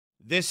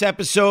This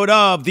episode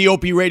of the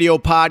Opie Radio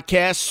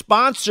Podcast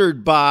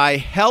sponsored by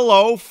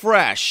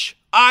HelloFresh.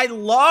 I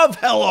love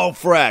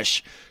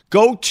HelloFresh.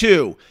 Go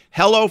to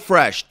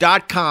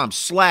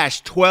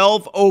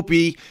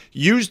HelloFresh.com/12Opie.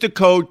 Use the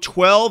code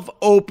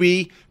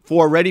 12Opie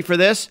for, ready for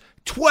this,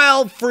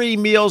 12 free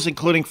meals,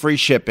 including free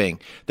shipping.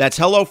 That's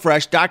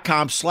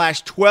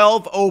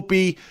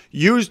HelloFresh.com/12Opie.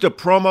 Use the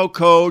promo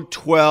code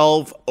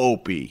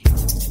 12Opie.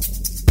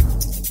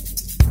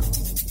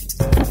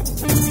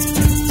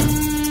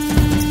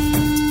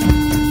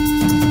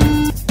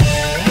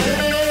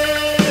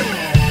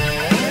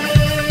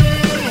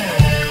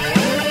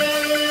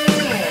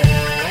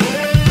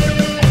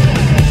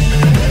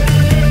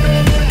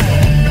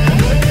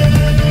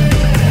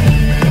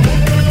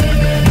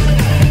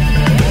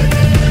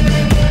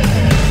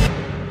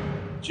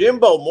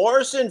 Jimbo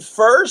Morrison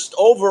first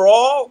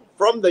overall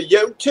from the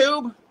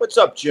YouTube. What's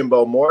up,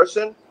 Jimbo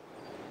Morrison?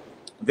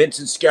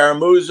 Vincent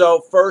Scaramuzzo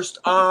first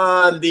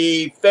on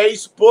the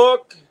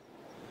Facebook.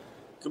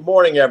 Good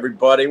morning,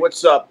 everybody.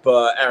 What's up,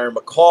 Aaron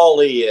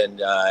McCauley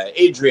and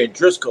Adrian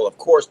Driscoll, of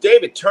course.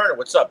 David Turner.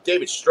 What's up?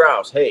 David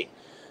Strauss. Hey.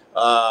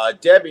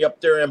 Debbie up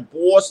there in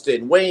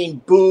Boston.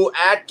 Wayne Boo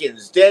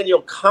Atkins.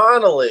 Daniel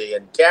Connolly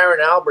and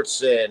Darren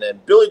Albertson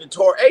and Billy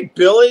DeTore. Hey,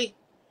 Billy.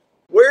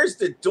 Where's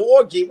the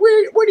doggy?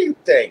 What do you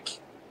think?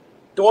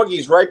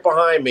 Doggy's right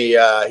behind me.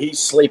 He's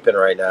sleeping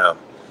right now.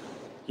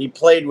 He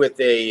played with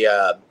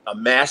a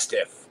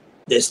Mastiff.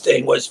 This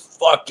thing was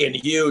fucking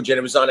huge, and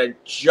it was on a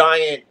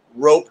giant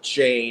rope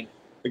chain.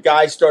 The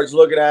guy starts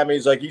looking at me.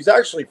 He's like, he's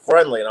actually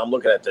friendly, and I'm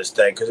looking at this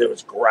thing because it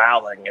was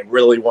growling and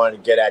really wanted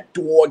to get at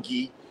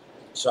Doggy.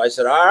 So I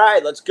said, all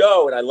right, let's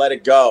go, and I let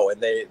it go, and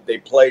they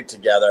played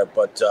together.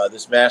 But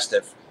this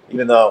Mastiff,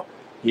 even though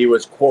he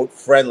was, quote,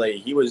 friendly,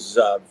 he was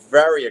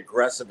very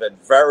aggressive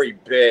and very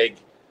big,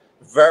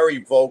 very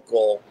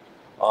vocal,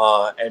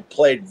 and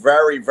played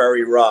very,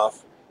 very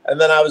rough. And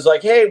then I was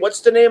like, hey,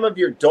 what's the name of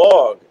your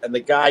dog? And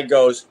the guy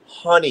goes,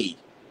 Honey.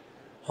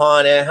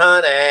 Honey,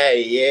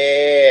 honey,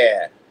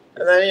 yeah.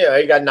 And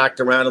then, he got knocked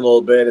around a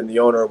little bit, and the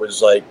owner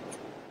was like,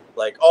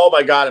 oh,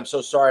 my God, I'm so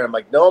sorry. And I'm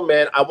like, no,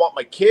 man, I want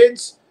my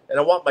kids and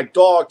I want my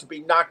dog to be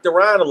knocked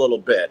around a little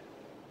bit.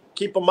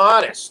 Keep them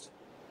honest.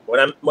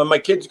 When my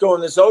kids go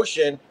in this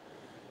ocean,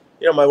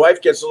 my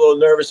wife gets a little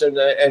nervous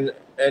and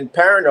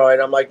paranoid.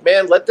 I'm like,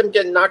 man, let them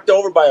get knocked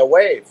over by a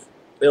wave.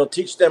 It'll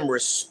teach them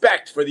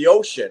respect for the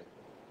ocean.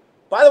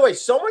 By the way,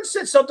 someone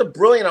said something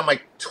brilliant on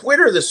my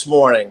Twitter this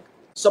morning.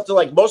 Something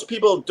like, most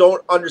people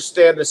don't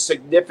understand the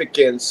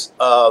significance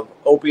of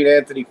Opie and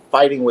Anthony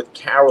fighting with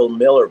Carol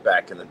Miller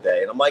back in the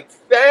day. And I'm like,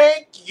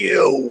 thank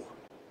you.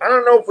 I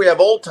don't know if we have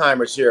old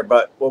timers here,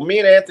 but when me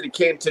and Anthony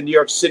came to New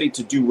York City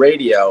to do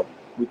radio,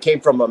 we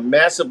came from a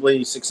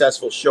massively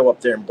successful show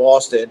up there in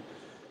Boston,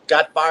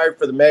 got fired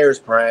for the mayor's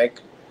prank.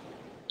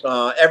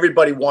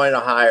 Everybody wanted to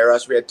hire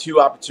us. We had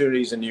two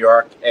opportunities in New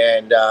York,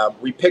 and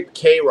we picked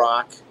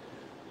K-Rock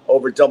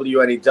over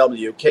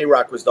WNEW.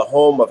 K-Rock was the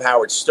home of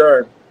Howard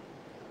Stern,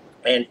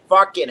 and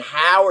fucking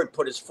Howard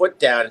put his foot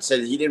down and said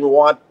he didn't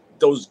want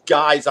those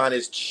guys on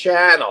his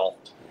channel.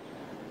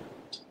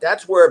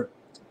 That's where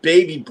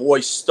Baby Boy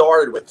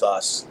started with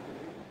us.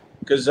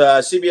 Because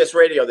CBS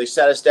Radio, they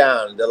sat us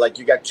down. They're like,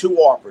 you got two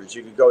offers.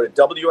 You could go to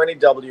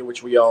WNEW,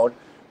 which we own,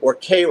 or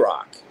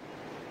K-Rock.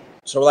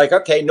 So we're like,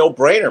 okay, no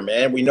brainer,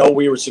 man. We know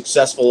we were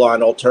successful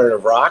on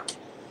alternative rock,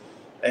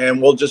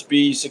 and we'll just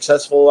be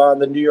successful on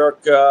the New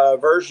York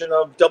version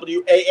of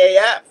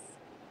WAAF.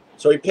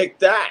 So we picked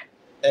that.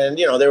 And,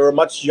 they were a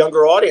much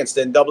younger audience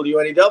than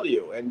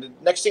WNEW. And the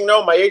next thing you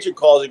know, my agent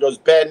calls. He goes,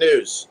 bad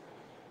news.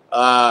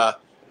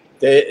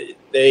 They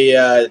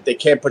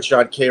can't put you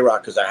on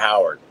K-Rock because of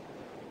Howard.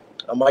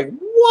 I'm like,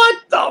 what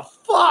the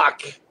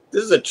fuck?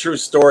 This is a true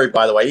story,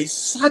 by the way. He's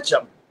such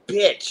a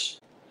bitch.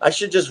 I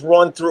should just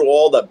run through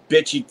all the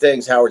bitchy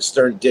things Howard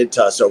Stern did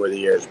to us over the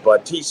years,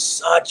 but he's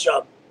such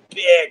a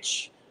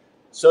bitch.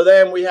 So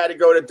then we had to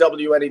go to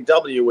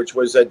WNEW, which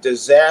was a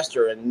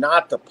disaster and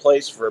not the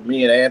place for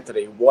me and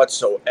Anthony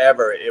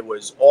whatsoever. It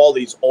was all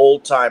these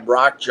old-time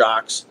rock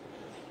jocks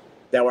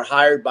that were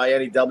hired by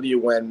NEW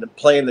when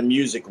playing the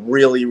music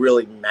really,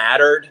 really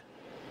mattered.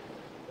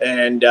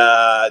 And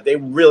they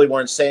really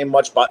weren't saying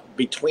much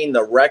between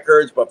the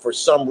records, but for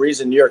some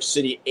reason, New York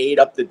City ate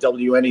up the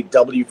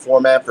WNEW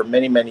format for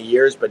many, many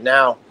years. But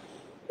now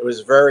it was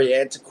very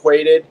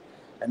antiquated,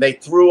 and they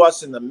threw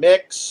us in the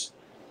mix,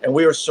 and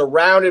we were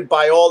surrounded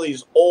by all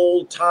these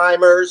old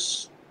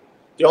timers.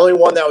 The only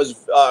one that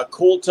was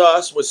cool to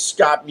us was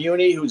Scott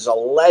Muni, who's a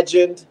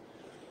legend,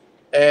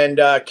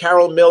 and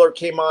Carol Miller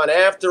came on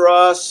after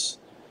us.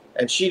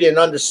 And she didn't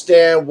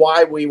understand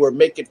why we were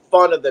making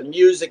fun of the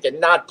music and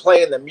not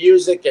playing the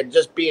music and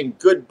just being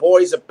good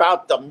boys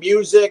about the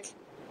music.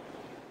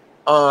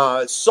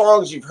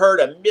 Songs you've heard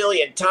a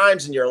million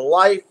times in your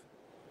life.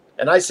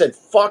 And I said,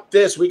 fuck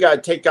this. We got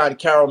to take on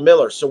Carol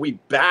Miller. So we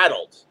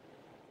battled.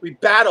 We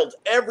battled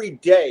every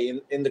day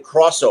in the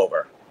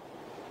crossover.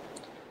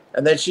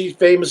 And then she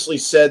famously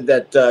said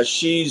that her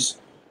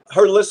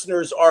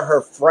listeners are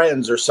her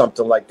friends or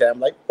something like that. I'm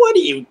like, what are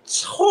you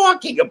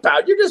talking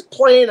about? You're just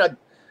playing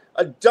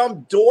a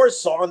dumb Doors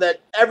song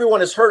that everyone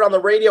has heard on the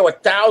radio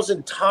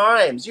 1,000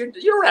 times. You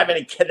don't have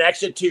any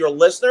connection to your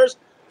listeners.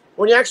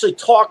 When you actually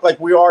talk like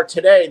we are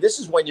today, this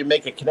is when you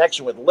make a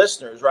connection with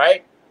listeners,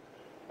 right?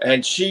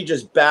 And she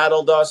just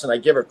battled us, and I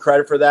give her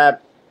credit for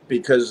that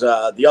because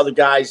the other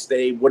guys,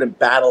 they wouldn't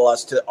battle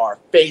us to our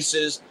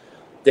faces.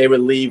 They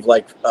would leave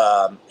like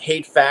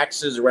hate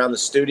faxes around the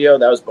studio.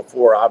 That was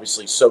before,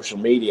 obviously, social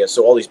media.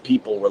 So all these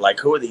people were like,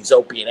 who are these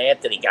Opie and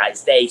Anthony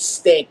guys? They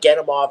stink. Get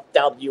them off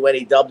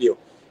WNEW.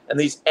 And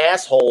these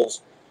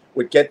assholes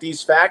would get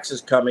these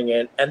faxes coming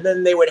in, and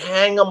then they would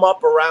hang them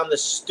up around the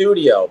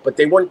studio, but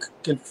they wouldn't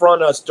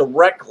confront us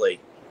directly.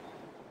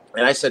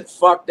 And I said,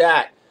 fuck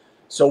that.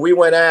 So we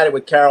went at it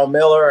with Carol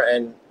Miller,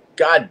 and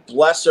God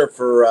bless her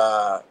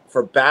for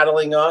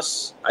battling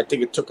us. I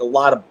think it took a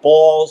lot of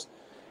balls.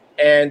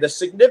 And the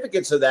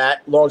significance of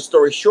that, long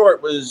story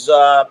short, was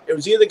it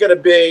was either going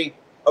to be,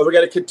 are we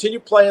going to continue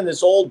playing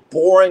this old,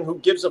 boring, who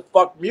gives a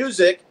fuck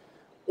music,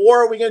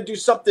 or are we going to do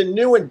something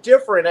new and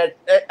different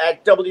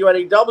at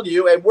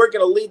WNEW, and we're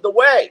going to lead the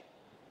way?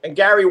 And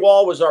Gary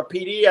Wall was our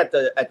PD at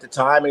the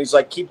time, and he's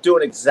like, keep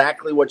doing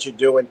exactly what you're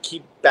doing.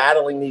 Keep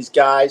battling these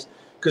guys,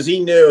 because he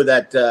knew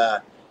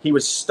that he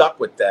was stuck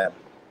with them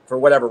for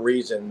whatever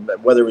reason,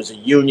 whether it was a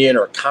union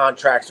or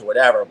contracts or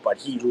whatever, but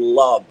he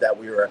loved that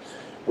we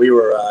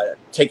were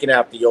taking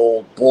out the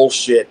old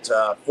bullshit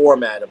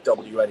format of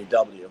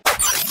WNEW.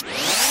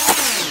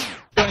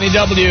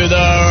 WNEW,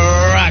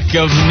 the Rock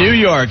of New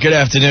York. Good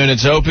afternoon,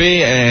 it's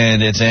Opie,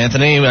 and it's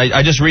Anthony.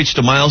 I just reached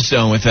a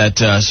milestone with that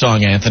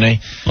song, Anthony.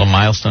 A little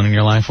milestone in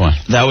your life, what?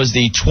 That was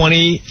the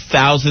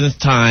 20,000th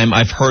time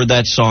I've heard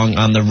that song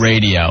on the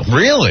radio.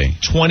 Really?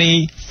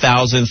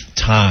 20,000th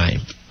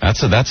time.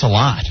 That's a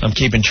lot. I'm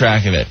keeping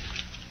track of it.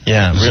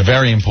 Yeah, it's a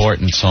very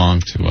important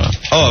song to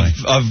play.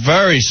 A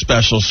very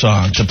special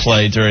song to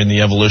play during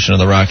the evolution of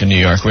the Rock of New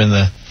York. We're in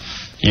the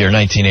year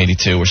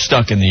 1982. We're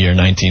stuck in the year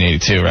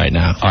 1982 right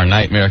now. Our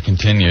nightmare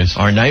continues.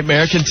 Our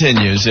nightmare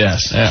continues,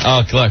 yes.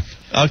 Look.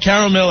 Oh,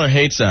 Carol Miller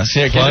hates us.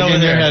 Here, plug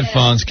in your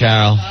headphones,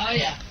 Carol. Oh,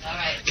 yeah. All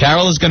right.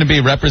 Carol is going to be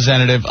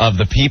representative of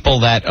the people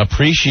that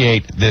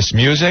appreciate this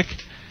music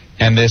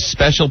and this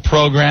special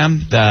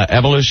program, the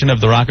evolution of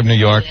the Rock of New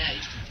York,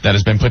 that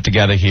has been put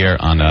together here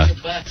on I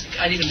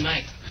need a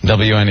mic.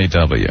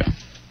 WNEW.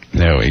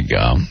 There we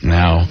go.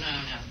 Now,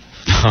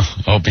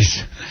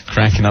 Opie's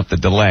cranking up the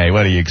delay.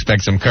 What, do you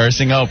expect some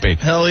cursing, Opie?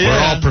 Hell yeah.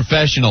 We're all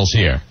professionals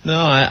here. No,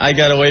 I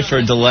got to wait for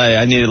a delay.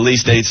 I need at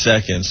least 8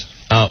 seconds.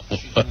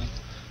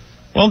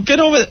 Well, get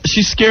over there.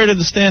 She's scared of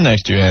the stand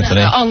next to you,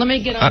 Anthony. No, let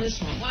me get on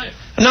this one. What?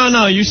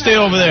 No, you stay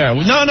over there.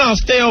 No,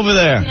 stay over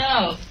there.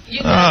 No, you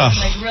guys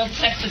are like real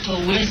technical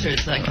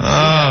wizards.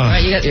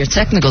 Right, you got your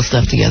technical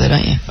stuff together,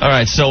 don't you? All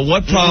right, so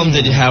what problem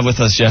did you have with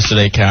us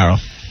yesterday, Carol?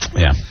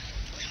 Yeah.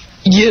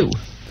 You.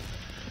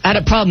 I had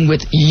a problem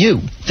with you,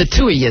 the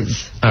two of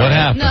yous. What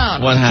happened? No,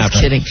 what happened?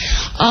 Just kidding.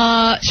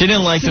 She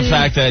didn't like the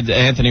fact that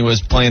Anthony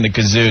was playing the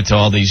kazoo to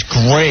all these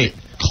great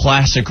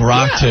classic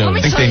rock tunes.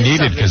 I think they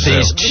needed kazoo.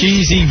 These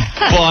cheesy,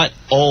 but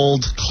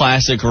old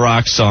classic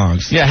rock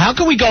songs. Yeah, how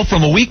can we go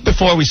from a week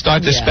before we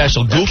start this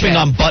special goofing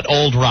on but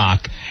old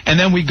rock, and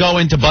then we go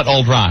into but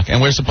old rock,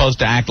 and we're supposed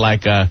to act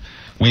like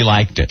we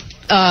liked it?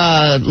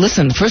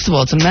 Listen, first of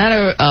all, it's a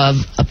matter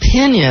of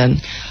opinion.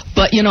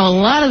 But, you know, a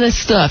lot of this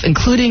stuff,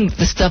 including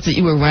the stuff that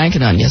you were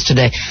ranking on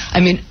yesterday, I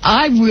mean,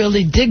 I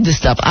really dig this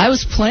stuff. I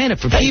was playing it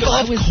for people.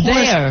 I was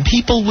there.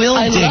 People will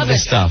dig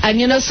this stuff.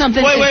 And you know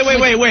something?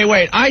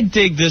 Wait. I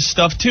dig this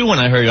stuff, too, when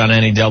I heard it on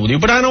NEW,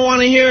 but I don't want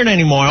to hear it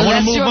anymore. I want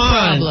to move on.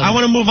 Problem. I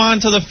want to move on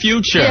to the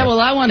future. Yeah, well,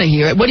 I want to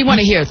hear it. What do you want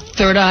to hear?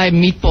 Third Eye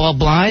Meatball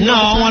Blind? No,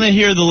 I want to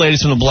hear the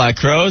latest from the Black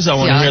Crowes. I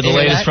want to hear the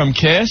latest from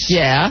Kiss.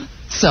 Yeah,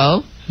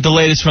 so? The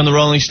latest from the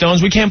Rolling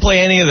Stones. We can't play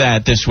any of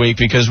that this week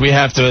because we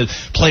have to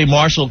play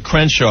Marshall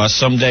Crenshaw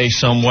someday,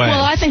 some way.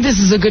 Well, I think this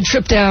is a good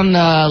trip down,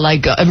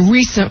 like a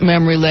recent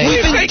memory lane.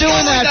 We've been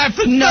doing that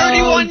for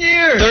 31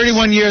 years.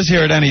 31 years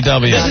here at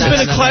NEW. This has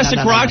been a classic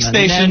rock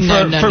station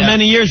for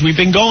many years. We've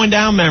been going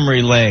down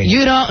memory lane.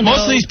 You don't know.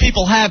 Most of these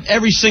people have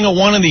every single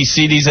one of these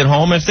CDs at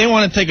home. If they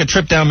want to take a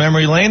trip down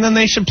memory lane, then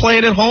they should play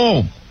it at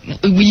home.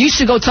 We used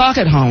to go talk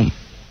at home.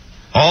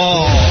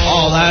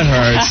 Oh, that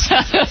hurts.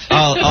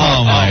 Oh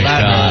my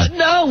God.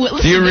 No.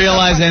 Do you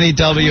realize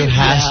NEW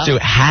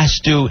has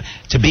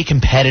to be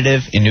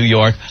competitive in New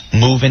York,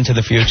 move into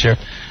the future?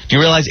 Do you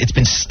realize it's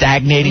been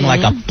stagnating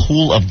like a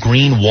pool of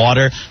green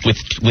water with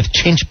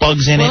chinch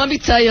bugs in it? Well, let me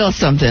tell you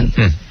something.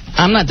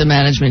 I'm not the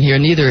management here,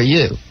 neither are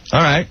you.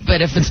 All right.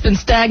 But if it's been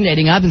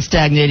stagnating, I've been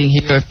stagnating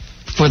here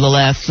for the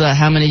last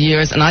how many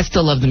years, and I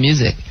still love the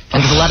music.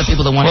 And there's a lot of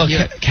people that want to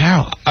hear it.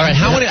 Carol, all right,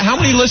 how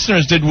many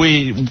listeners did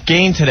we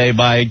gain today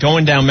by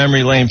going down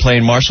memory lane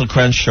playing Marshall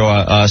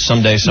Crenshaw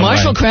someday, some way?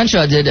 Marshall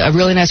Crenshaw did a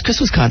really nice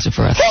Christmas concert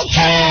for us. Who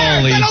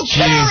cares? I don't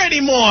care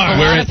anymore. A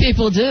lot of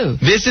people do.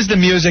 This is the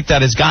music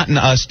that has gotten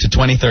us to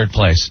 23rd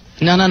place.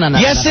 No.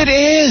 Yes, it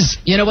is.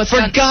 You know what's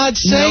For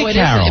God's sake, no, it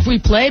Carol. isn't. If we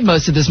played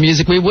most of this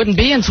music, we wouldn't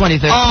be in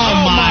 23rd. Oh,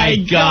 my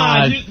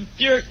God.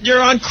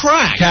 You're on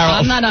crack. Carol,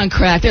 I'm not on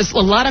crack. There's a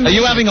lot of are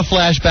you music. having a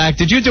flashback?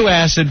 Did you do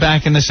acid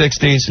back in the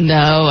 60s?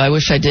 No, I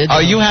wish I did.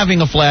 Are you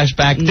having a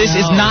flashback? This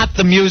is No. not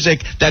the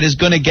music that is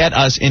going to get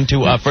us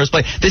into first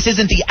place. This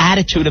isn't the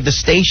attitude of the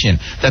station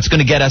that's going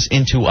to get us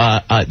into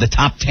the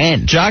top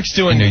 10. Jock's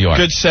doing New York.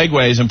 good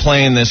segues, and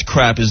playing this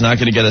crap is not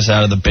going to get us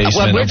out of the basement.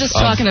 Well, we're of- just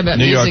of talking about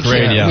New music York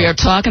radio. here. We are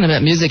talking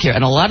about music here,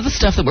 and a lot of the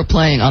stuff that we're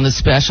playing on this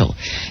special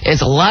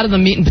is a lot of the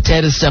meat and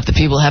potatoes stuff that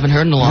people haven't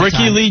heard in a long Ricky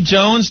time. Lee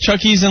Jones,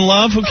 Chucky's in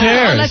Love. Who Well,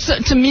 cares?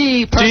 that's, to me, Do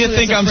you personally,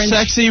 think that's a I'm fringe-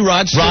 sexy,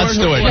 Rod Stewart? Rod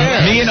Stewart. Who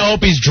cares? Me and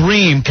Opie's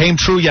dream came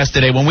true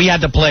yesterday when we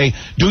had to play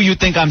Do You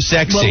Think I'm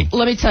Sexy? Well,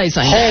 let me tell you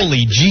something.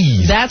 Holy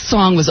jeez. That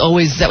song was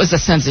always, that was a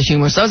sense of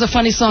humor. So that was a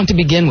funny song to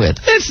begin with.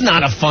 It's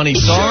not a funny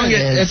song. Sure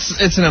it is.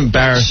 It's an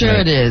embarrassment. Sure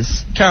it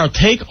is. Carol,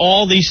 take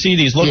all these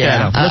CDs. Look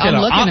Yeah, at them. Look I'm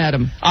at looking them. at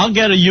 'em. I'll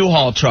get a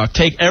U-Haul truck.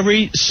 Take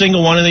every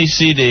single one of these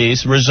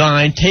CDs.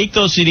 Resign. Take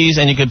those CDs,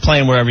 and you can play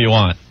them wherever you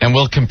want. And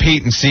we'll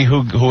compete and see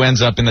who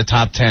ends up in the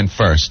top 10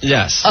 first.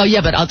 Yes. Oh,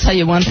 yeah, but I'll tell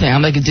you one thing. I'll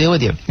make a deal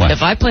with you. What?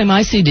 If I play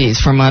my CDs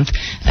for a month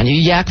and you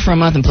yak for a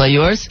month and play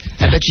yours,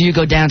 I bet you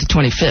go down to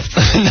 25th.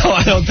 No,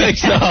 I don't think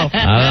so.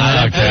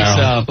 I don't think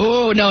Carol. so.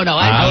 Oh, no.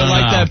 I would don't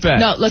like know. that bet.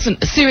 No,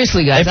 listen,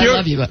 seriously, guys, I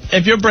love you. But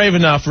If you're brave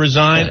enough,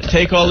 resign,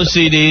 take all the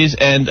CDs,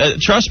 and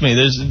trust me,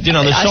 there's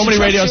I so many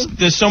should radio trust you?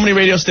 there's so many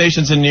radio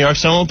stations in New York.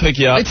 Someone will pick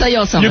you up. Let me tell you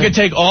all something. You can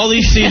take all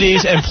these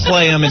CDs and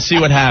play them and see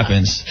what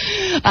happens.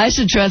 I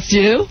should trust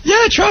you.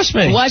 Yeah, trust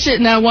me. Why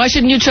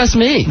shouldn't you trust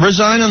me?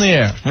 Resign on the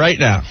air right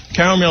now.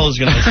 Carol Miller's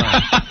going to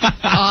resign.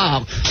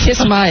 Oh,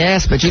 kiss my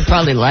ass, but you'd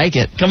probably like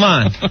it. Come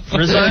on,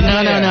 resign.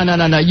 on the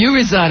air. No. You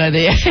resign on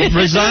the air.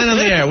 Resign on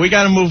the air. We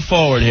got to move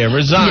forward here.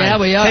 Resign. Yeah,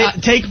 we are.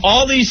 Take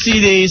all these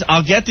CDs.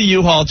 I'll get the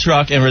U-Haul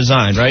truck and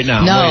resign right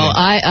now. No,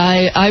 I'm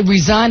waiting. I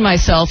resign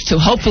myself to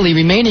hopefully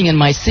remaining in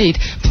my seat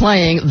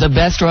playing the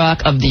best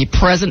rock of the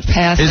present,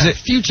 past, Is and it-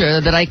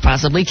 future that I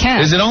possibly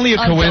can. Is it only a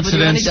on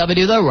coincidence-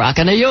 WNEW, the Rock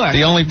of New York.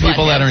 The only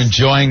people that are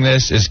enjoying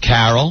this is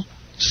Carol,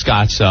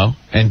 Scotzo,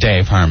 and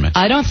Dave Herman.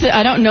 I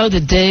don't know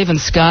that Dave and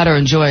Scott are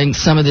enjoying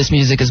some of this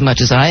music as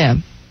much as I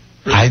am.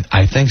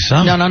 I think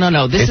so.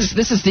 No. This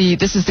It's-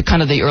 is the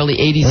kind of the early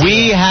 80s.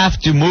 We have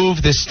to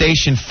move this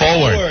station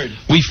forward.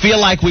 We feel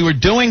like we were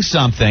doing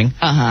something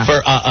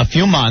for a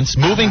few months,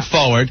 moving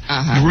forward,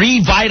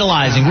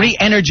 revitalizing,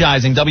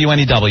 re-energizing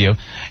WNEW,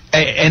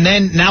 and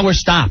then now we're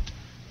stopped.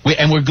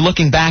 And we're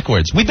looking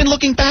backwards. We've been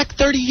looking back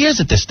 30 years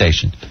at this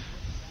station.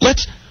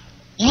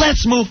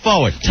 Let's move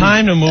forward.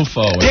 Time to move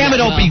forward. Damn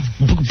it, Opie.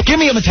 Give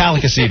me a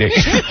Metallica CD.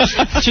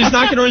 She's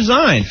not going to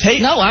resign.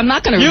 No, I'm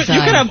not going to resign.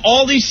 You can have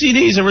all these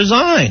CDs and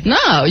resign.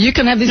 No, you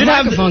can have these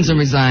microphones and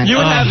resign. You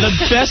would have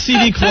the best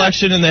CD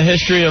collection in the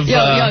history of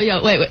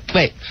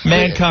wait.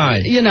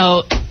 mankind. You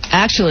know,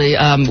 actually,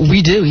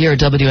 we do here at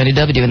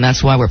WNEW, and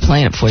that's why we're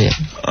playing it for you.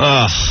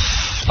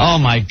 Oh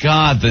my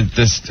God!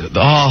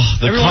 The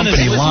Everyone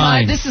company is-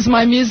 line. This is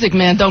my music,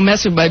 man. Don't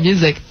mess with my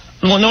music.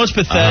 Well, no, it's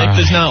pathetic.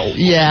 There's not.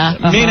 Yeah.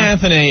 Me and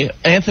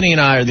Anthony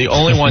and I are the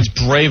only ones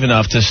brave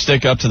enough to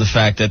stick up to the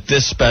fact that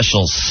this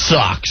special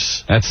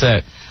sucks. That's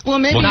it. Well,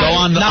 maybe We'll go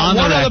on the Not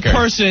one other record.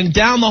 person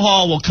down the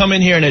hall will come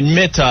in here and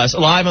admit to us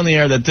live on the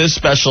air that this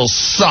special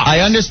sucks.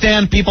 I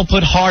understand people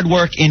put hard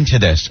work into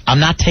this.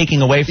 I'm not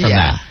taking away from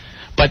Yeah. that.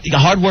 But the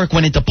hard work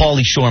went into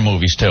Pauly Shore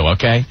movies too,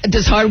 okay?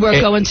 Does hard work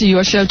go into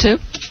your show too?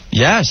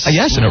 Yes.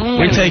 Yes.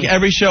 We take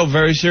every show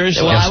very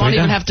seriously. Well, Yes, I won't we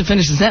even do. have to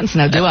finish the sentence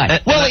now, do I?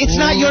 Well, it's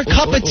not your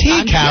cup of tea,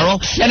 I'm Carol.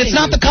 just And it's kidding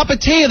not you. the cup of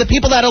tea of the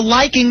people that are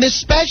liking this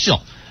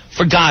special.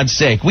 For God's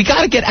sake, we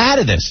got to get out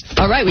of this.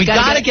 All right, we got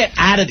gotta to get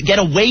out of, get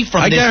away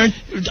from I this.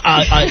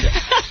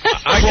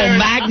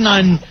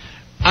 Cro-Magnon.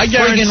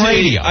 friggin'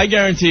 radio. I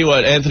guarantee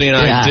what Anthony and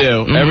I Yeah.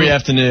 do every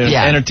afternoon,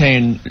 Yeah.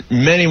 entertain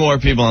many more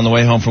people on the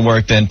way home from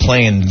work than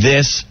playing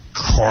this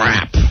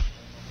crap.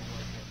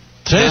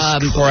 This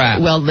crap.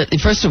 Well,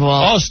 first of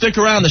all, Oh, stick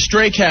around. The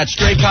Stray Cat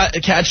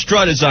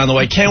Strut is on the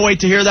way. Can't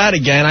wait to hear that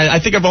again. I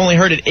think I've only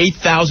heard it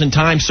 8,000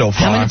 times so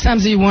far. how many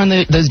times have you worn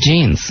those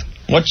jeans?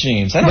 What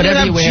jeans? I don't Whatever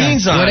even you have wear,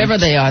 jeans on. whatever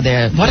they are,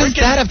 there. What does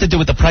that have to do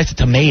with the price of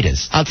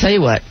tomatoes? I'll tell you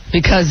what,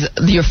 because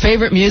your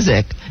favorite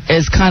music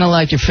is kind of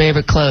like your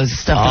favorite clothes.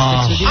 Stuff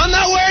that fits with you. I'm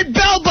not wearing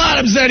bell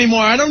bottoms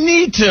anymore. I don't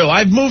need to.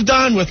 I've moved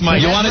on with my.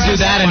 You want to do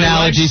that my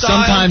analogy? lifestyle.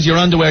 Sometimes your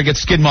underwear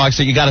gets skid marks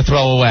that you got to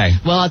throw away.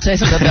 Well, I'll tell you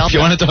something. If you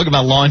want to talk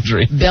about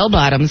laundry,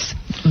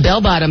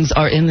 Bell bottoms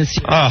are in this.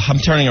 Oh, I'm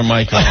turning her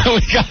mic off.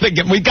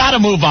 we got to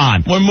move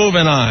on. We're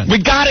moving on.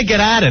 We got to get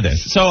out of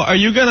this. So, are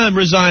you going to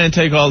resign and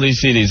take all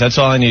these CDs? That's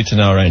all I need to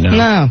know right now.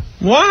 No.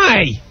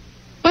 Why?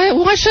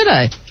 Why should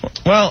I?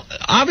 Well,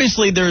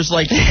 obviously there's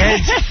like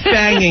heads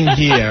banging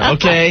here,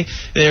 okay?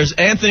 There's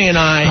Anthony and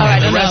I All right,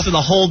 and the enough. rest of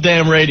the whole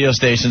damn radio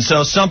station,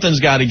 so something's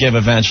got to give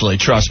eventually,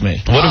 trust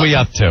me. What are we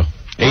up to?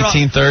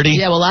 1830?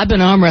 Yeah, well, I've been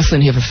arm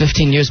wrestling here for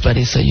 15 years,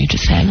 buddy, so you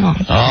just hang on.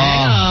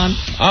 Hang on.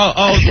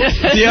 Oh,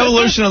 the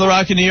evolution of the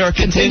Rock in New York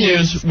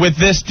continues with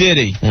this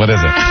ditty. What is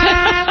it?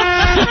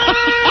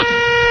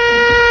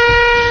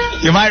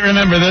 You might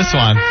remember this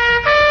one.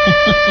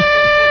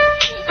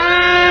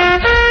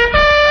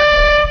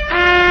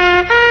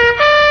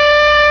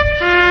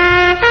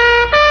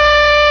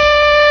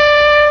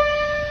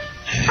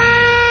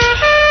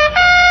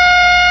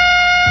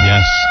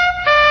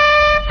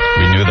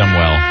 do them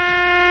well.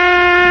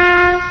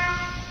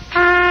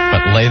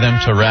 But lay them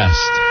to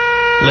rest.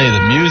 Lay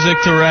the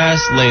music to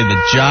rest. Lay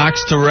the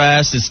jocks to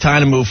rest. It's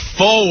time to move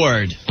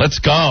forward. Let's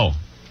go.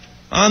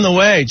 On the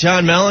way,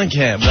 John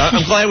Mellencamp.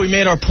 I'm glad we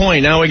made our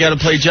point. Now we got to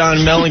play John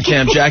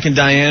Mellencamp, Jack and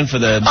Diane for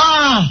the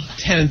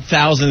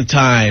 10,000th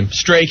time.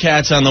 Stray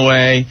Cats on the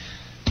way.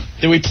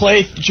 Did we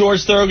play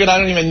George Thorogood? I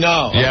don't even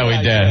know. Yeah,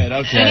 we did.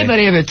 Okay.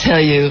 Anybody ever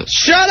tell you?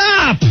 Shut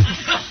up!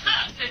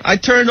 I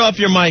turned off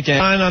your mic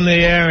on the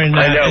air and.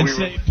 I know.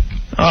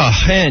 Oh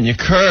man, you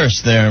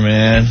cursed there,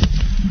 man.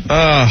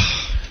 Oh,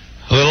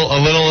 A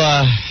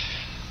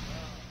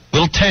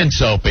little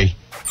tense, Opie.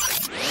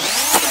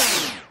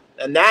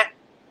 And that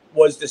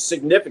was the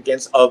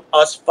significance of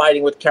us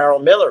fighting with Carol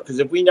Miller. Because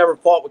if we never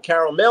fought with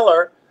Carol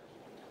Miller,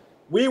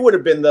 we would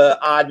have been the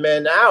odd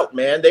men out,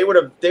 man. They would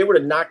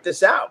have knocked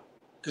us out.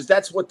 Because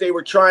that's what they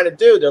were trying to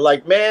do. They're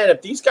like, man,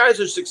 if these guys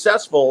are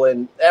successful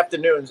in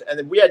afternoons, and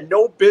then we had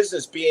no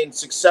business being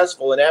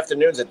successful in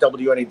afternoons at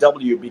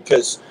WNEW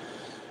because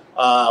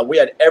we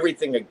had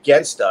everything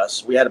against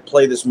us. We had to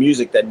play this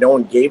music that no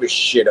one gave a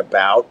shit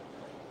about.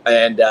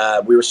 And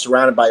we were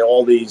surrounded by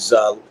all these,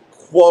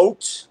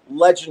 quote,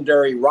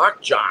 legendary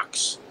rock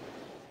jocks.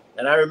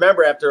 And I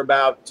remember after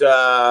about,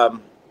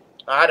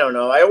 I don't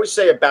know, I always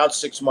say about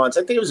 6 months.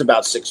 I think it was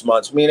about 6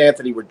 months. Me and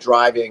Anthony were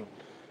driving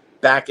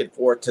back and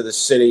forth to the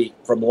city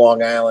from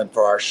Long Island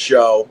for our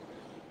show.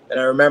 And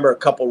I remember a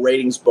couple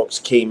ratings books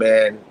came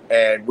in,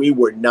 and we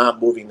were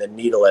not moving the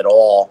needle at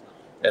all.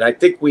 And I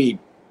think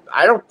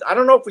I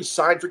don't know if we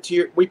signed for 2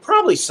 years. We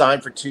probably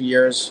signed for 2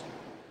 years.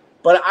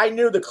 But I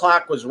knew the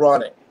clock was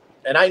running.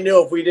 And I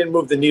knew if we didn't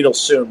move the needle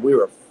soon, we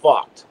were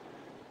fucked.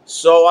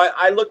 So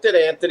I looked at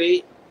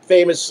Anthony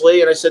famously,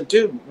 and I said,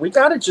 dude, we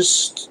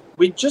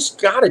just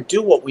got to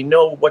do what we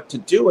know what to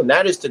do, and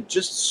that is to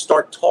just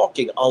start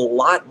talking a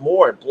lot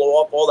more and blow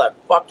off all that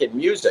fucking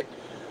music.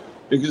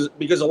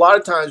 Because a lot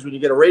of times when you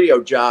get a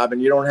radio job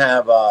and you don't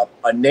have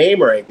a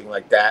name or anything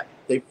like that,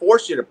 they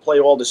force you to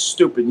play all this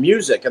stupid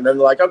music, and then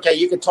they're like, okay,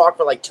 you can talk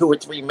for like 2 or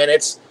 3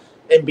 minutes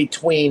in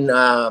between,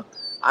 I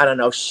don't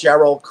know,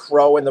 Sheryl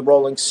Crow and the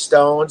Rolling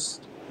Stones.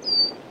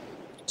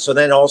 So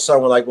then all of a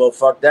sudden we're like, well,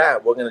 fuck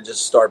that. We're going to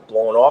just start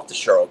blowing off the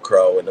Sheryl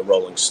Crow and the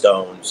Rolling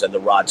Stones and the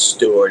Rod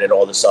Stewart and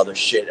all this other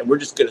shit. And we're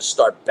just going to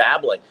start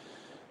babbling.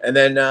 And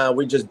then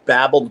we just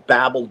babbled.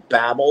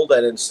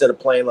 And instead of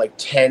playing like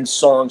 10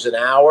 songs an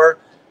hour,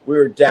 we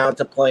were down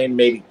to playing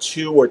maybe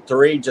 2 or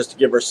 3 just to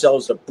give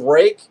ourselves a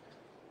break.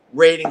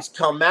 Ratings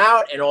come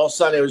out, and all of a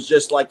sudden it was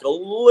just like a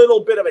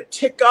little bit of a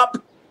tick up.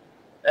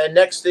 And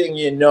next thing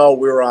you know,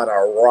 we were on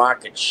a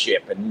rocket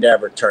ship and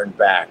never turned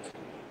back.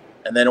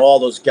 And then all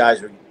those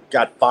guys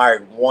got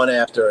fired one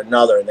after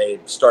another, and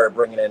they started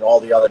bringing in all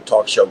the other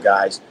talk show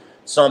guys,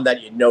 some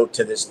that you know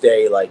to this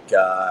day, like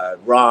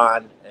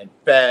Ron and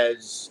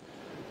Fez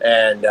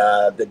and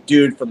the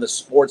dude from the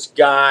Sports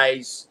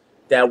Guys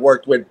that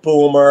worked with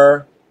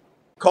Boomer.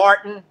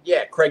 Carton,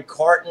 yeah, Craig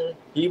Carton.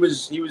 He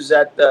was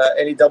at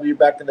NEW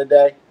back in the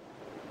day.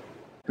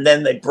 And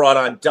then they brought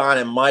on Don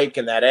and Mike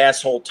and that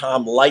asshole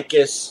Tom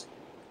Leykis,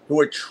 who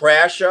would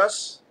trash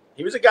us.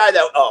 He was a guy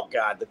that, oh,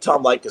 God, the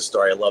Tom Leykis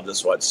story. I love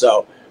this one.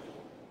 So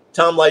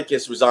Tom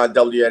Leykis was on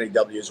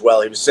WNEW as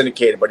well. He was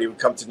syndicated, but he would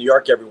come to New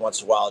York every once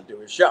in a while and do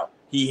his show.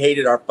 He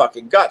hated our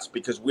fucking guts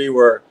because we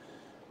were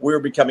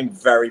becoming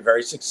very,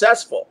 very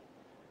successful.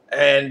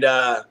 And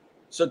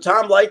so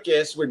Tom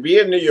Leykis would be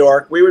in New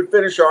York. We would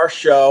finish our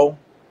show,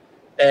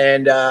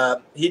 and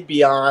he'd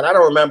be on. I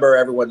don't remember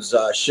everyone's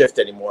shift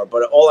anymore,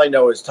 but all I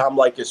know is Tom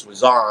Leykis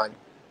was on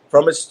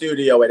from a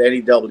studio at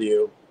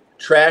NEW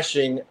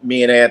trashing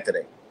me and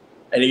Anthony.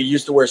 And he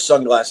used to wear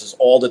sunglasses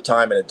all the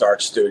time in a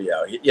dark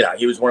studio.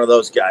 He was one of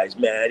those guys,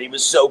 man. He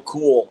was so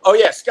cool. Oh,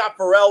 yeah, Scott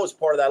Farrell was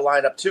part of that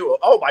lineup, too.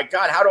 Oh, my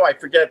God, how do I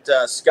forget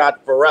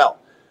Scott Farrell?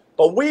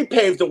 But we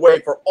paved the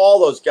way for all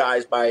those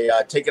guys by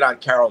taking on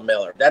Carol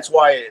Miller. That's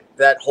why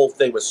that whole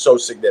thing was so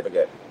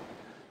significant.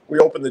 We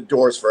opened the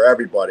doors for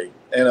everybody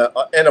and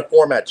a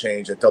format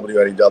change at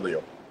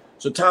WNEW.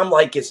 So Tom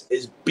Leykis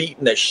is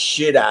beating the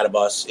shit out of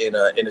us in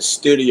a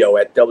studio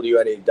at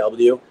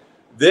WNEW.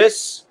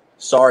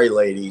 Sorry,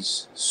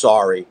 ladies.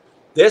 Sorry.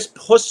 This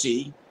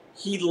pussy,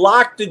 he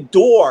locked the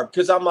door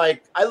because I'm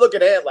like, I look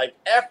at it like,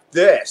 F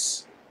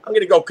this. I'm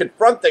going to go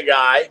confront the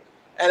guy.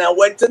 And I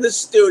went to the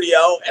studio,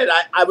 and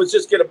I was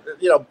just going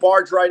to,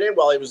 barge right in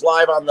while he was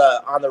live on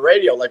the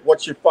radio. Like,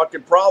 what's your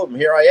fucking problem?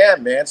 Here I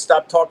am, man.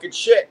 Stop talking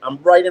shit.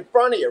 I'm right in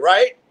front of you,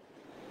 right?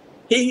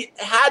 He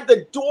had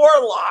the door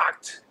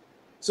locked.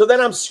 So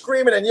then I'm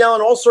screaming and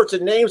yelling all sorts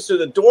of names through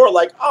the door,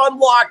 like,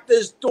 unlock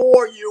this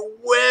door, you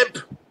wimp.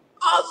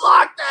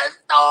 Unlock this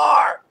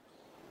door.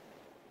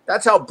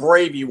 That's how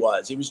brave he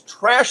was. He was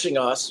trashing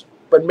us,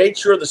 but made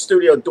sure the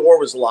studio door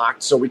was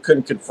locked so we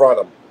couldn't confront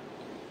him.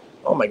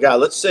 Oh my God!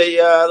 Let's say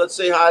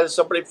hi to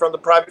somebody from the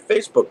private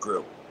Facebook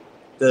group.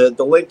 The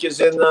link is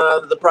in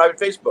the private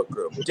Facebook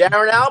group.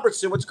 Darren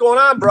Albertson, what's going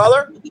on,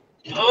 brother?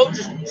 Oh,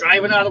 just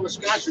driving out of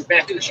Wisconsin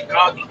back into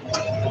Chicago.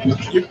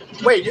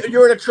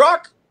 You're in a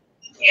truck?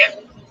 Yeah.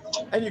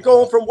 And you're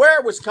going from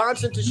where?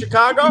 Wisconsin to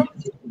Chicago?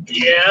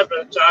 Yeah,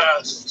 but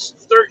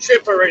third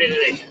trip already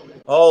today.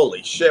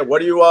 Holy shit!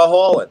 What are you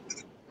hauling?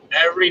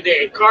 Every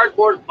day,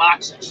 cardboard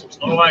boxes. That's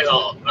all I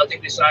haul.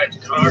 Nothing besides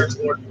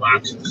cardboard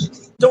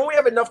boxes Don't we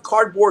have enough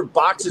cardboard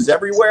boxes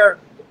everywhere?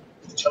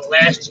 to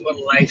last you a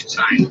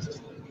lifetime.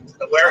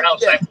 The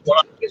warehouse I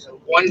bought is a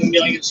 1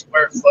 million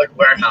square foot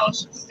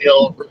warehouse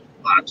filled with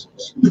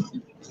boxes.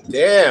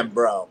 Damn,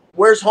 bro.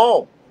 Where's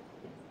home?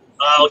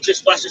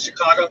 Just west of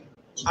Chicago.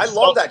 I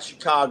love that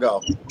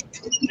Chicago.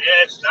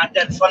 Yeah, it's not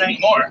that fun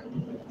anymore.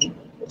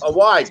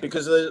 Why?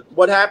 Because of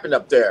what happened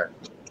up there.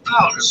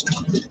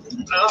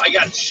 I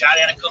got shot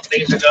at a couple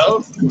days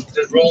ago.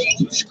 Just rolling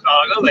through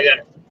Chicago.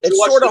 It's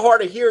sort of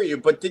hard to hear you,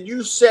 but did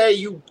you say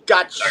you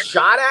got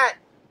shot at?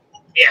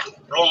 Yeah,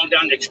 rolling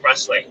down the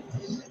expressway.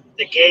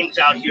 The gangs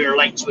out here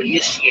like to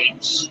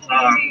initiate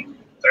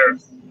their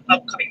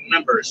upcoming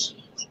members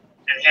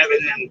and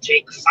having them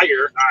take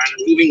fire on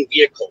moving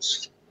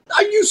vehicles.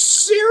 Are you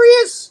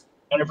serious?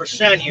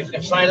 100%. You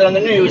can find it on the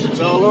news. It's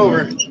all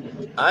over.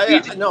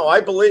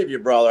 I believe you,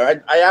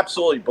 brother. I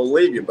absolutely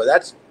believe you, but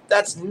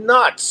that's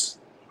nuts.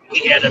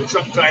 We had a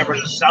truck driver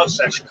in the south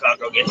side of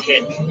Chicago get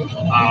hit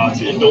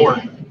through the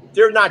door.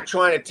 They're not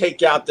trying to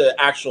take out the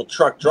actual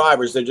truck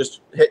drivers. They're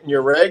just hitting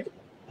your rig?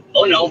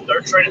 Oh, no.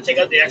 They're trying to take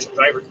out the actual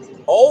driver.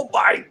 Oh,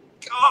 my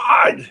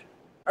God.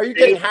 Are you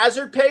getting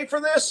hazard pay for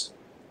this?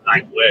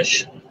 I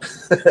wish.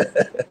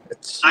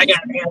 I got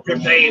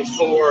hazard pay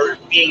for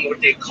being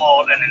what they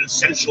call an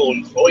essential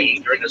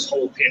employee during this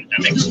whole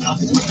pandemic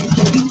stuff.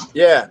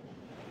 Yeah.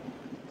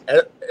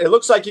 It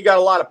looks like you got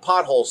a lot of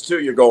potholes, too,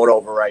 you're going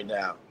over right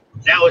now.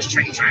 That was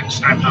train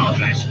tracks. I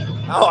apologize.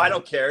 Oh, I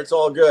don't care. It's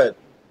all good.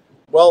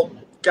 Well,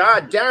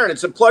 God, Darren,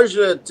 it's a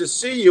pleasure to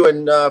see you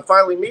and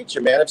finally meet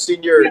you, man. I've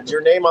seen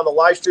your name on the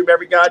live stream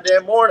every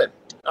goddamn morning.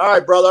 All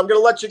right, brother, I'm going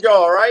to let you go,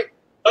 all right?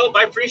 Oh,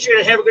 I appreciate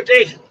it. Have a good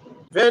day.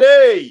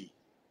 Vinny!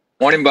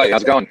 Morning, buddy.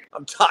 How's it going?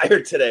 I'm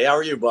tired today. How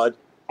are you, bud?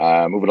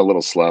 Moving a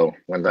little slow.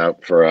 Went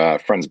out for a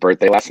friend's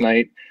birthday last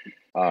night.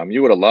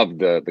 You would have loved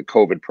the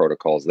COVID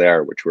protocols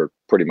there, which were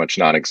pretty much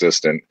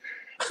non-existent.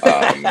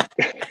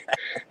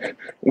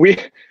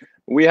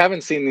 We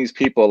haven't seen these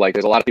people. Like,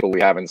 there's a lot of people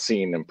we haven't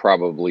seen in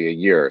probably a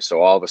year.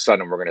 So all of a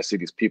sudden, we're going to see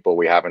these people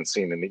we haven't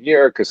seen in a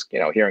year because,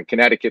 here in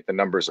Connecticut, the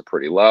numbers are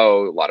pretty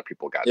low. A lot of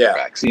people got their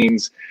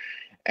vaccines.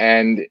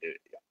 And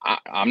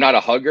I'm not a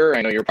hugger.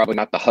 I know you're probably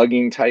not the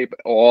hugging type.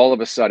 All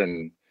of a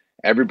sudden,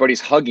 everybody's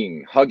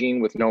hugging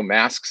with no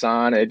masks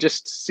on. It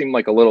just seemed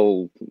like a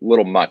little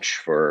much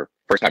for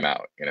first time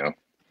out,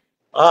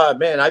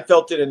 Man, I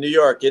felt it in New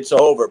York. It's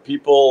over.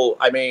 People,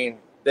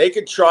 they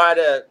could try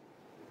to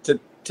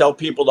tell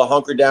people to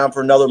hunker down for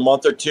another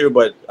month or two,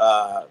 but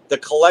the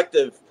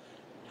collective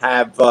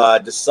have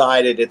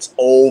decided it's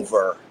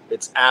over.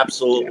 It's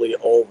absolutely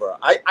over.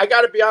 I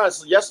got to be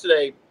honest.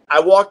 Yesterday, I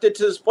walked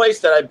into this place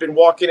that I've been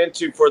walking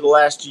into for the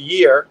last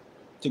year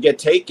to get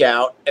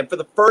takeout, and for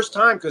the first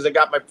time, because I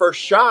got my first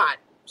shot,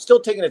 still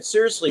taking it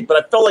seriously, but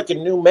I felt like a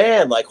new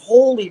man. Like,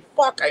 holy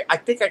fuck, I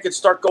think I could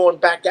start going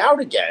back out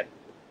again.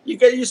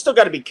 You still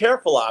got to be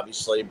careful,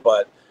 obviously,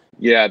 but...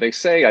 Yeah, they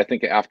say, I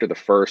think after the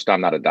first, I'm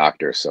not a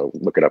doctor, so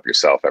look it up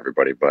yourself,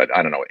 everybody, but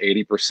I don't know,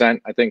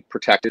 80%, I think,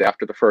 protected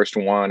after the first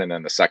one, and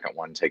then the second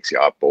one takes you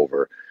up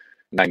over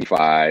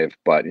 95.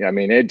 But,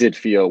 it did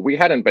feel, we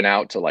hadn't been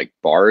out to, like,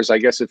 bars, I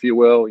guess, if you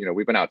will.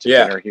 We've been out to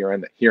dinner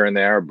here and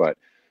there, but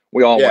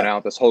we all went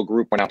out, this whole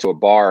group went out to a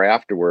bar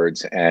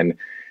afterwards, and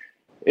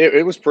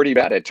it was pretty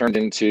bad. It turned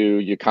into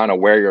you kind of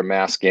wear your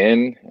mask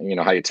in,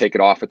 how you take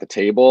it off at the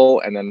table,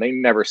 and then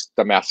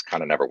the mask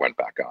kind of never went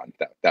back on.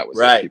 That was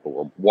right. People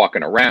were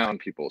walking around,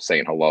 people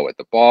saying hello at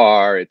the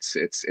bar. It's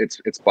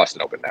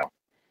busted open now.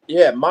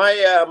 Yeah,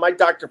 my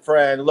doctor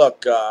friend,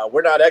 look,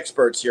 we're not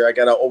experts here. I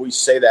got to always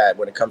say that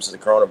when it comes to the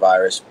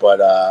coronavirus,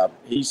 but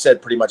he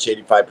said pretty much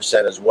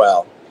 85% as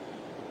well.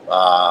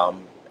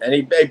 And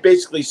he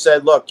basically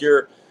said, look,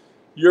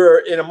 you're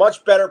in a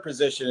much better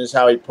position, is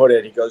how he put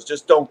it. He goes,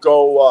 just don't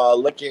go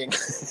licking,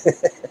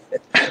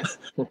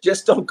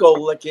 just don't go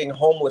licking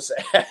homeless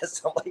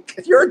ass. I'm like,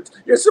 you're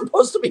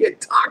supposed to be a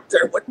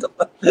doctor. What the?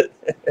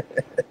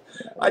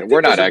 I think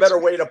there's a better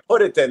way to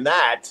put it than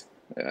that.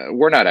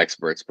 We're not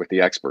experts, but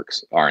the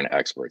experts aren't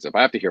experts. If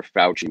I have to hear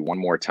Fauci one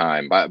more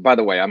time, by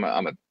the way, I'm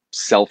a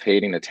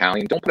self-hating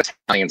Italian. Don't put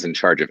Italians in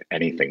charge of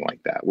anything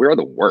like that. We're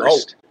the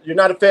worst. Oh, you're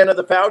not a fan of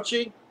the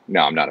Fauci?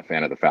 No, I'm not a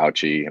fan of the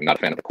Fauci. I'm not a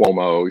fan of the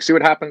Cuomo. You see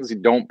what happens? You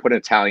don't put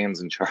Italians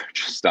in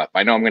charge of stuff.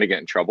 I know I'm going to get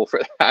in trouble for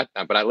that,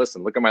 but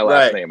look at my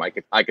last name. I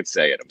could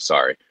say it. I'm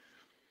sorry.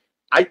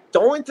 The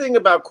only thing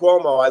about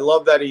Cuomo, I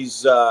love that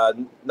he's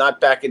not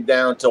backing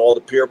down to all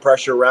the peer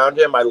pressure around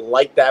him. I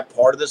like that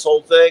part of this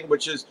whole thing,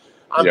 which is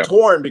I'm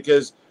torn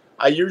because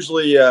I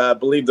usually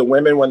believe the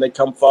women when they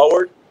come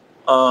forward.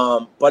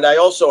 But I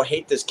also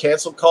hate this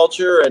cancel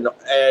culture,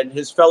 and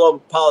his fellow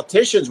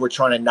politicians were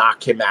trying to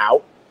knock him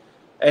out.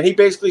 And he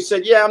basically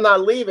said, yeah, I'm not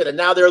leaving. And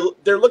now they're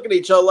looking at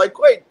each other like,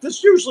 wait,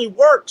 this usually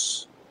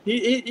works.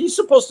 He's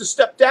supposed to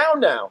step down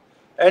now.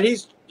 And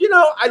he's,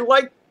 I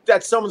like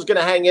that someone's going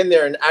to hang in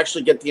there and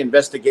actually get the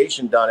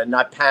investigation done and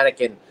not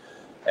panic and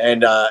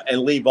and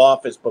leave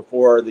office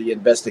before the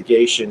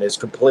investigation is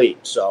complete.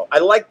 So I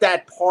like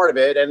that part of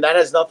it, and that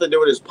has nothing to do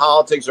with his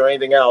politics or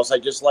anything else. I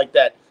just like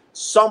that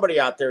somebody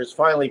out there is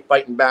finally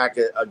fighting back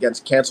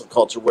against cancel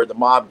culture, where the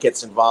mob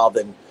gets involved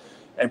and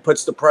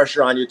puts the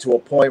pressure on you to a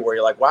point where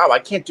you're like, wow, I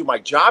can't do my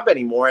job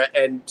anymore.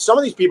 And some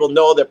of these people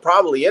know they're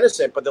probably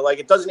innocent, but they're like,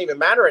 it doesn't even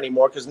matter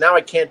anymore because now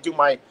I can't do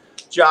my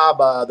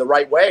job the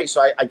right way.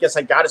 So I guess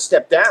I got to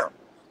step down.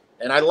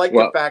 And I like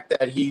the fact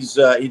that he's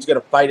going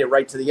to fight it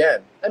right to the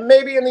end. And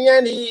maybe in the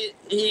end,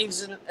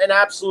 he's an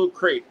absolute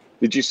creep.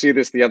 Did you see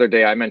this the other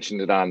day? I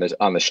mentioned it on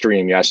the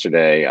stream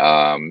yesterday.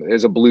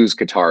 There's a blues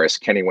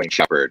guitarist, Kenny Wayne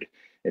Shepherd,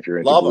 if you're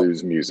into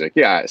blues music.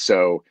 Yeah,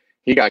 so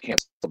he got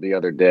canceled the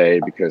other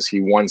day because he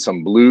won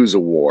some blues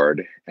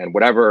award, and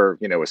whatever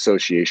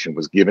association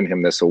was giving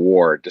him this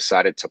award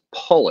decided to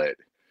pull it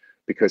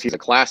because he's a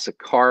classic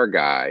car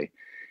guy,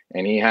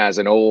 and he has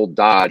an old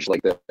Dodge,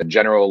 like the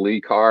General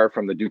Lee car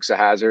from the Dukes of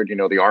Hazzard,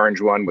 the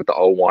orange one with the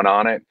 01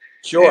 on it.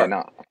 Sure. And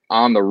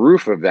on the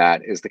roof of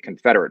that is the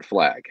Confederate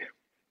flag.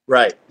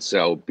 Right.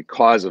 So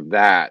because of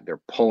that, they're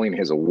pulling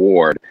his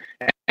award.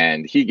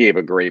 And he gave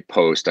a great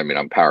post. I mean,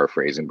 I'm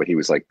paraphrasing, but he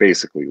was like,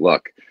 basically,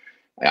 look,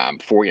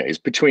 he's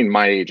between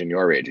my age and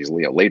your age. He's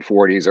late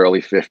 40s,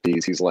 early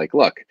 50s. He's like,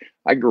 look,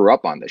 I grew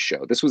up on this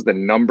show. This was the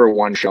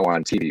 #1 show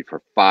on TV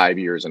for 5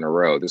 years in a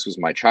row. This was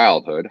my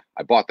childhood.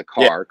 I bought the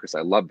car because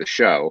I love the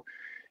show.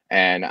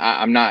 And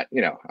I'm not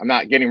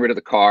getting rid of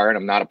the car, and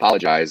I'm not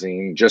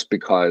apologizing just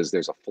because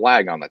there's a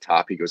flag on the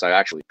top. He goes, I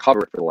actually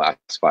covered it for the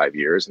last 5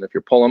 years. And if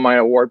you're pulling my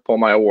award, pull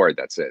my award.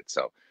 That's it.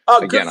 So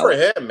again, good for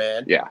him,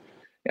 man. Yeah.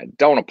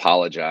 Don't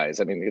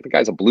apologize. I mean, the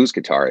guy's a blues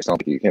guitarist. I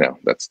don't think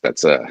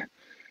that's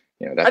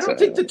I don't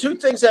think the two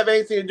things have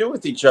anything to do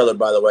with each other,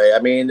 by the way. I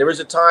mean, there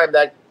was a time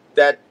that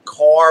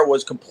car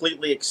was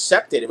completely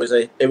accepted. It was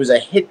a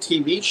hit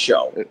TV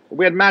show.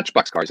 We had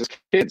Matchbox cars as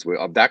kids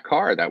of that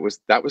car. That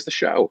was the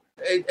show.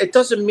 It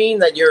doesn't mean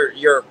that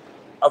you're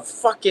a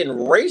fucking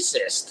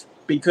racist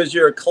because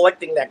you're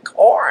collecting that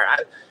car.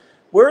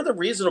 Where are the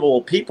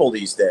reasonable people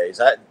these days?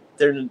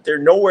 They're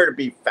nowhere to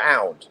be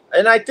found.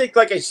 And I think,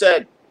 like I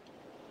said,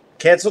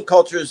 cancel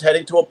culture is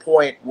heading to a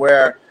point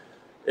where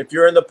if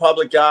you're in the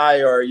public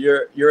eye or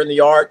you're in the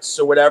arts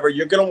or whatever,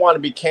 you're going to want to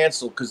be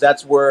canceled because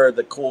that's where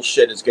the cool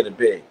shit is going to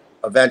be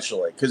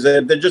eventually, because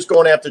they're just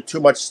going after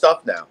too much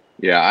stuff now.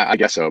 Yeah, I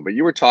guess so. But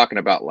you were talking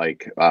about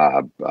like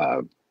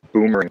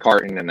Boomer and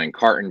Carton, and then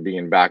Carton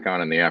being back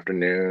on in the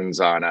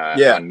afternoons on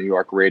New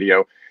York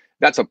radio.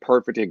 That's a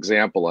perfect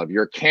example of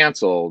you're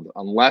canceled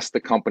unless the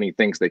company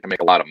thinks they can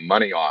make a lot of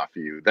money off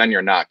you. Then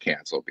you're not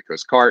canceled,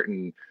 because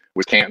Carton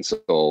was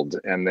canceled,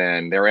 and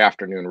then their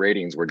afternoon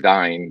ratings were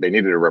dying. They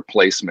needed a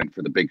replacement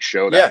for the big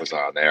show that was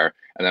on there,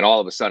 and then all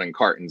of a sudden,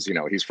 Carton's,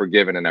 he's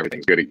forgiven and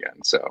everything's good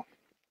again. So,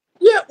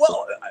 yeah,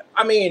 well,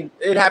 I mean,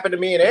 it happened to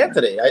me and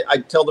Anthony. I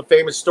tell the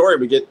famous story.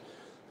 We get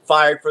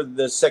fired for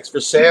the Sex for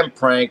Sam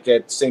prank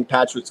at St.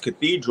 Patrick's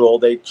Cathedral.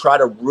 They try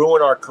to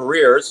ruin our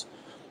careers,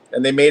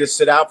 and they made us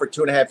sit out for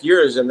 2.5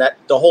 years. And that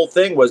the whole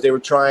thing was they were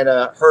trying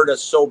to hurt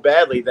us so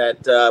badly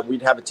that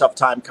we'd have a tough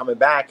time coming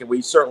back, and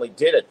we certainly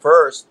did at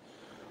first.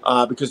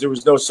 Because there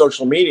was no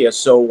social media.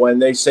 So when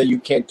they say you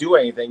can't do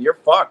anything, you're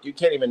fucked. You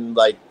can't even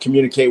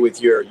communicate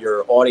with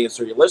your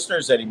audience or your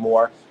listeners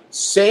anymore.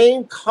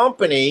 Same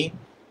company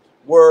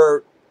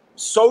were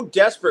so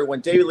desperate when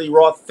David Lee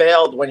Roth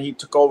failed when he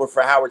took over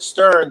for Howard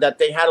Stern that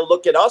they had to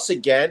look at us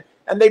again,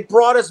 and they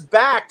brought us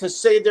back to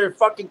save their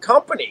fucking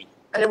company.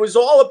 And it was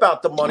all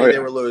about the money they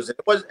were losing.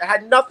 It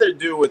had nothing to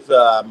do with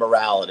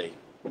morality.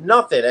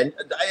 Nothing. And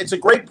it's a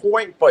great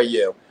point by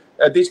you.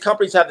 These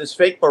companies have this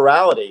fake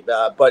morality,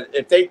 but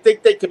if they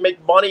think they can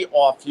make money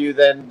off you,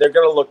 then they're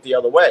going to look the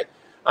other way.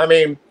 I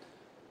mean,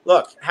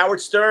 look,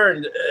 Howard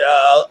Stern,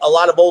 a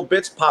lot of old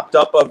bits popped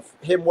up of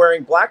him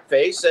wearing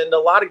blackface, and a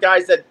lot of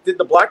guys that did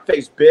the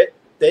blackface bit,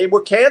 they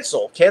were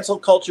canceled. Cancel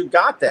culture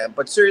got them,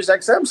 but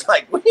SiriusXM's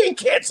like, we ain't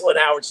canceling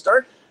Howard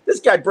Stern. This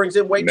guy brings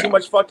in way too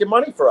much fucking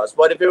money for us.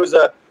 But if it was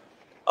a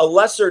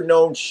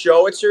lesser-known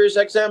show at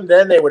SiriusXM,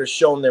 then they would have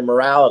shown their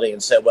morality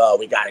and said, well,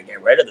 we got to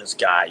get rid of this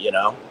guy,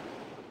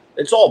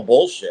 It's all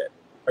bullshit.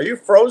 Are you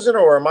frozen,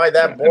 or am I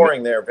that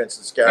boring there,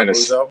 Vincent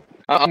Scaramuzo?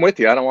 I'm with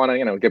you. I don't want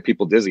to, get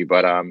people dizzy,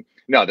 but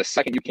no, the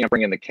second you can't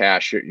bring in the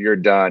cash, you're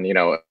done.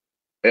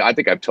 I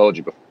think I've told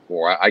you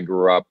before. I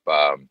grew up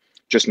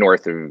just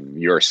north of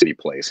your city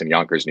place in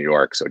Yonkers, New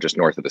York, so just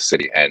north of the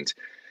city, and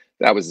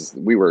that was the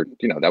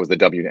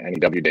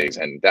WNEW days,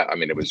 and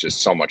it was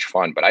just so much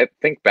fun. But I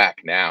think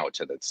back now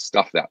to the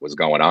stuff that was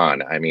going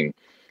on.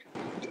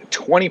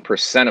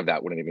 20% of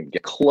that wouldn't even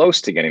get close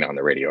to getting on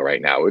the radio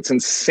right now. It's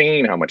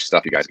insane how much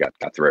stuff you guys got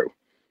through.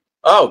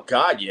 Oh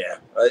God, yeah,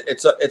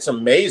 it's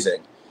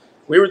amazing.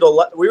 We were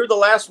the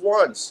last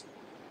ones,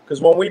 because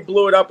when we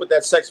blew it up with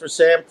that Sex for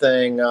Sam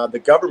thing,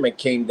 the government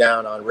came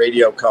down on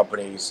radio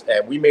companies,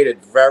 and we made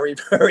it very,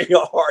 very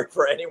hard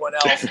for anyone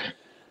else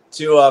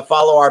to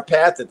follow our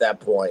path at that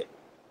point.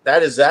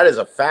 That is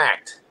a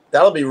fact.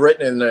 That'll be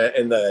written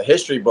in the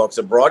history books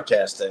of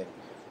broadcasting.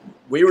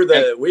 We were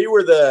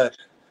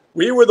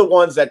the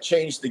ones that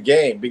changed the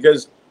game,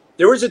 because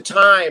There was a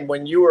time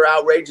when you were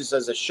outrageous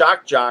as a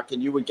shock jock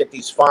and you would get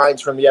these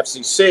fines from the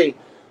FCC.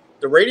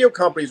 The radio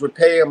companies would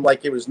pay them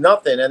like it was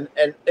nothing. And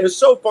it was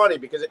so funny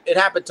because it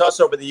happened to us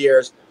over the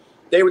years.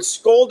 They would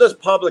scold us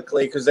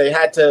publicly because they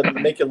had to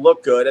make it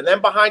look good. And then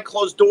behind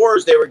closed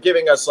doors, they were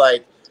giving us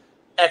like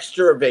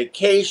extra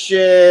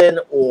vacation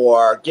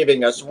or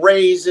giving us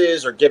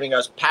raises or giving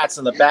us pats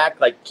on the back,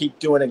 like keep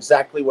doing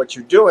exactly what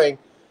you're doing.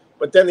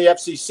 But then the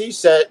FCC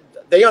said,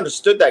 they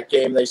understood that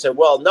game. They said,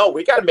 well, no,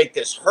 we got to make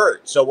this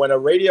hurt. So when a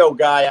radio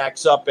guy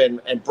acts up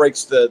and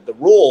breaks the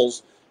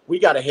rules, we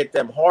got to hit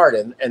them hard.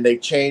 And they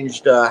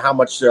changed how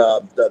much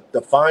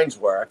the fines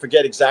were. I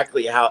forget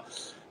exactly how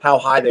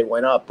high they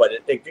went up, but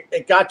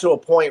it got to a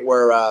point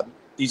where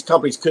these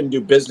companies couldn't do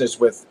business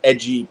with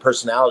edgy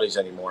personalities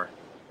anymore.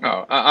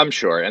 Oh, I'm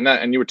sure.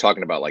 And you were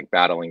talking about like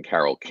battling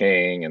Carole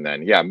King, and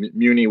then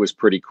Muni was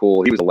pretty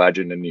cool. He was a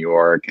legend in New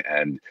York,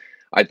 and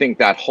I think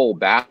that whole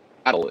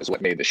battle is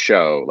what made the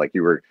show. Like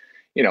you were,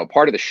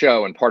 part of the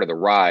show and part of the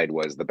ride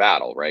was the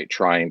battle, right?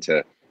 Trying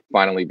to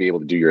finally be able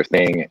to do your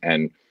thing.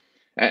 And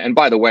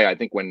by the way, I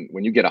think when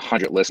you get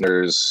 100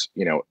 listeners,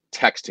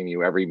 texting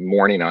you every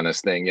morning on this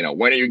thing,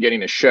 when are you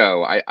getting a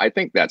show? I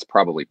think that's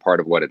probably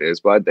part of what it is,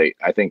 Bud.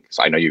 I think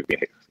I know you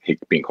hate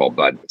being called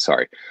Bud.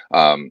 Sorry.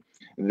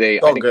 I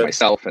think good.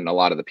 Myself and a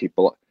lot of the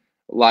people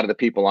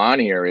on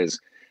here is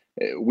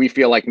we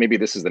feel like maybe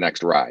this is the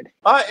next ride.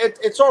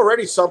 It's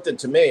already something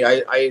to me.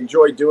 I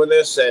enjoy doing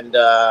this, and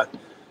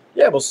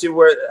we'll see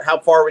how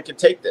far we can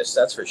take this.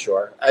 That's for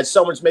sure. As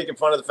someone's making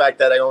fun of the fact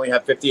that I only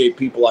have 58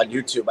 people on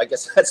YouTube, I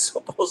guess that's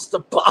supposed to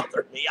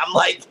bother me. I'm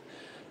like,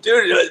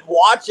 dude,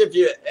 watch if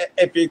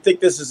you think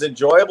this is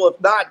enjoyable.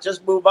 If not,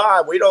 just move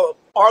on.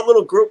 Our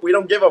little group, we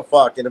don't give a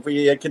fuck. And if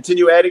we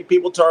continue adding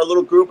people to our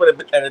little group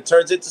and it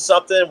turns into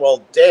something,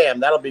 well,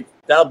 damn, that'll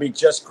be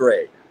just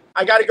great.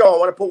 I got to go. I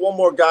want to put one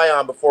more guy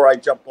on before I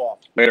jump off.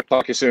 Later.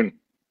 Talk to you soon.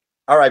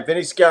 All right.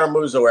 Vinny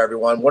Scaramuzzo,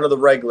 everyone. One of the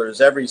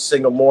regulars every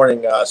single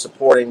morning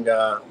supporting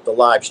the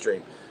live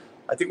stream.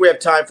 I think we have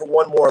time for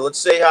one more. Let's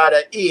say hi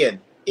to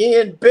Ian.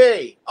 Ian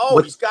B.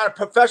 Oh, he's got a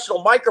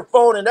professional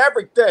microphone and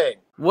everything.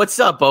 What's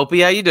up,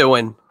 Opie? How you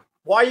doing?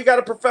 Why you got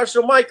a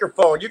professional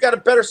microphone? You got a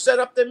better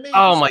setup than me.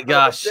 Oh, my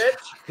gosh.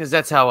 Because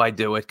that's how I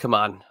do it. Come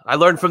on. I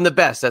learned from the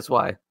best. That's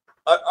why.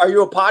 Are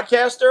you a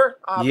podcaster?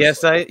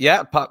 Obviously.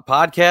 Yes,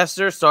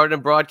 podcaster. Started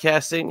in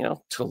broadcasting, a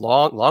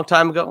long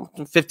time ago,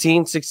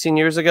 15, 16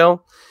 years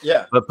ago.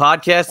 Yeah. But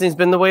podcasting's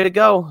been the way to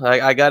go.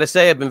 I got to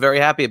say, I've been very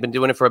happy. I've been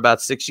doing it for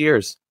about 6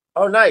 years.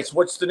 Oh, nice.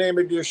 What's the name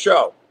of your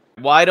show?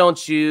 Why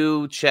don't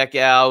you check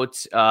out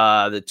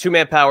the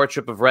two-man power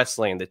trip of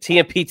wrestling, the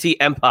TMPT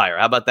Empire?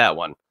 How about that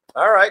one?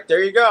 All right,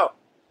 there you go.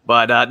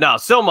 But no,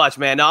 so much,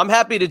 man. No, I'm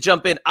happy to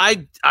jump in.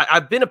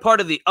 I've been a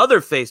part of the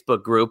other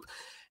Facebook group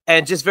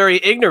and just very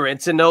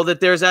ignorant to know that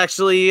there's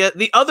actually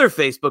the other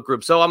Facebook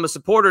group. So I'm a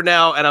supporter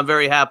now, and I'm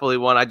very happily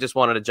one. I just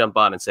wanted to jump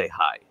on and say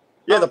hi.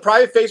 Yeah, the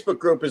private Facebook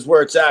group is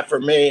where it's at for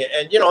me.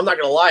 And, I'm not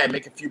going to lie, I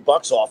make a few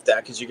bucks off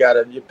that because you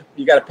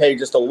gotta pay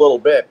just a little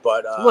bit.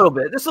 But a little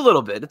bit. Just a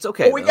little bit. It's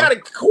okay. Well, we got a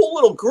cool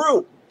little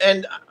group.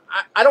 And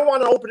I don't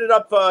want to open it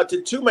up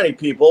to too many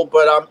people,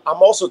 but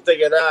I'm also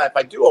thinking if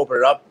I do open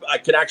it up, I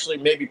could actually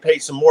maybe pay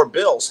some more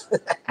bills.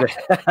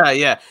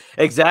 Yeah,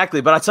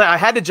 exactly. But I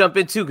had to jump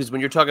in too because when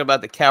you're talking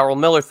about the Carol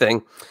Miller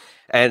thing,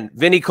 and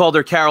Vinny called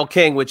her Carole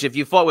King, which if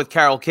you fought with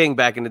Carole King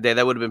back in the day,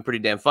 that would have been pretty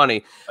damn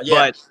funny. Yeah.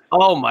 But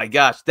oh my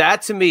gosh,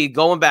 that to me,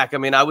 going back, I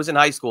mean, I was in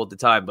high school at the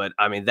time, but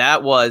I mean,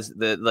 that was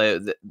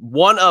the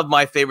one of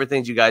my favorite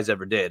things you guys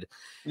ever did.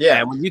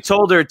 Yeah. And when you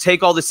told her,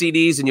 take all the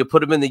CDs and you'll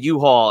put them in the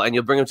U-Haul and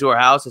you'll bring them to her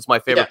house, it's my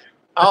favorite. Yeah.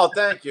 Oh,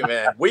 thank you,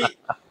 man.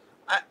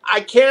 I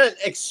can't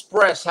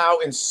express how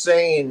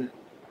insane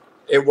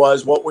it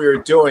was what we were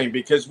doing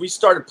because we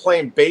started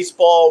playing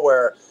baseball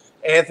where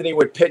Anthony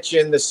would pitch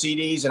in the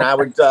CDs and I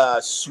would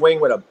swing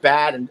with a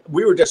bat, and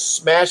we were just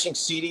smashing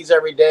CDs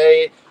every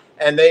day.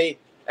 And it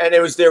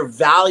was their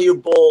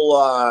valuable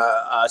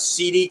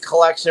CD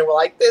collection. We're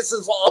like, this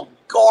is all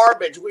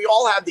garbage. We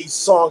all have these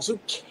songs. Who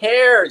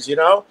cares,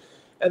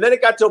 And then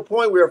it got to a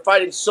point we were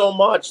fighting so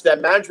much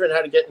that management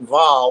had to get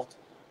involved,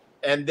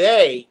 and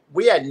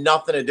we had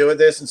nothing to do with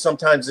this. And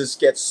sometimes this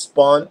gets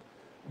spun.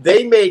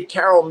 They made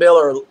Carol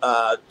Miller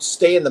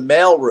stay in the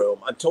mailroom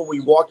until we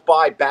walked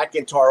back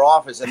into our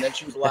office, and then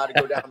she was allowed to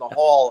go down the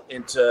hall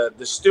into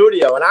the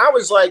studio. And I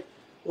was like,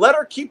 let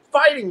her keep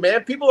fighting,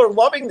 man. People are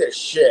loving this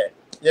shit,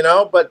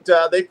 But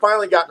they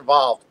finally got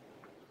involved.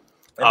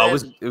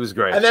 It was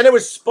great. And then it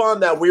was spun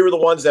that we were the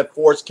ones that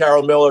forced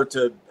Carol Miller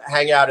to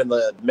hang out in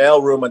the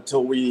mailroom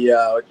until we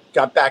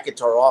got back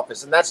into our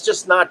office. And that's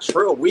just not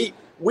true. We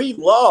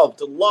loved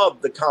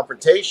the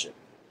confrontation.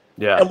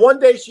 Yeah. And one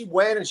day she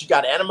went and she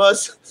got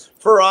enemas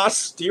for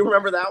us. Do you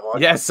remember that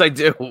one? Yes, I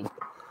do.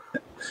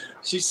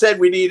 She said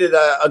we needed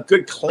a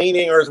good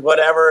cleaning or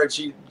whatever. And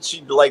she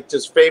like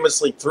just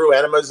famously threw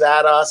enemas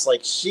at us.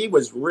 Like she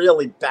was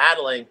really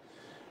battling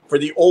for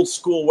the old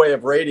school way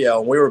of radio.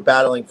 And we were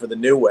battling for the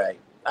new way.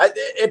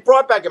 It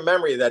brought back a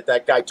memory that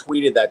guy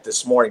tweeted that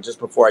this morning just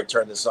before I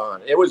turned this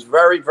on. It was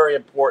very, very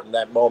important,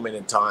 that moment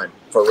in time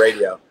for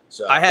radio.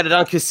 So I had it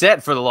on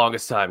cassette for the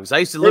longest time because I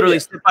used to literally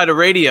sit by the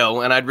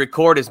radio and I'd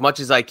record as much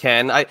as I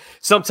can. I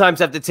sometimes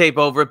have to tape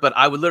over it, but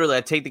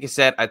I'd take the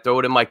cassette, I'd throw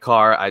it in my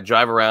car, I'd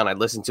drive around, I'd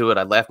listen to it,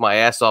 I'd laugh my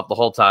ass off the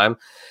whole time.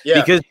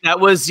 Yeah. Because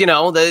that was,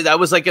 that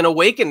was like an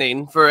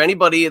awakening for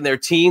anybody in their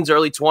teens,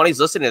 early 20s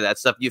listening to that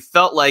stuff. You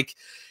felt like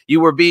you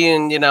were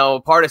being,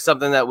 part of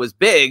something that was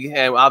big,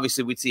 and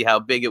obviously we'd see how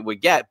big it would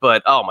get.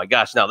 But oh my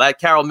gosh, now that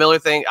Carol Miller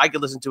thing, I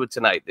could listen to it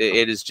tonight.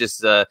 It is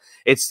just,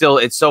 it's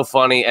so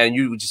funny. And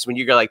when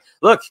you go like,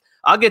 look,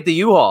 I'll get the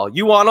U-Haul.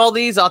 You want all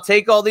these? I'll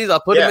take all these. I'll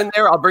put them in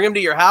there. I'll bring them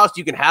to your house.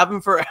 You can have them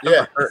forever.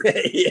 Yeah,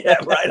 yeah,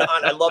 right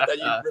on. I love that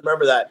you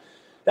remember that.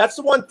 That's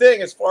the one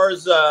thing as far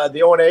as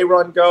the O&A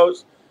run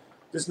goes.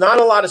 There's not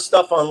a lot of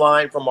stuff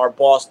online from our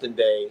Boston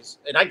days,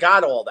 and I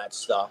got all that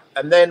stuff.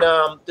 And then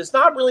there's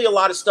not really a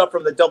lot of stuff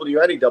from the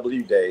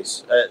WNEW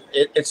days.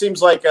 It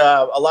seems like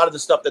a lot of the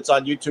stuff that's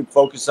on YouTube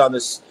focused on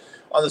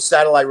the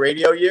satellite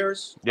radio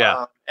years.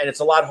 Yeah, and it's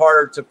a lot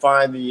harder to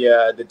find the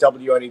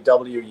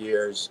WNEW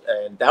years.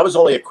 And that was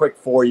only a quick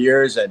 4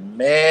 years. And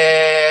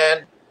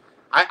man,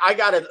 I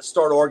got to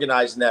start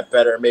organizing that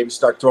better and maybe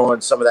start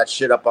throwing some of that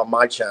shit up on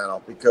my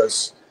channel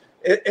because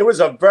it was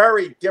a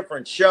very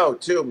different show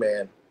too,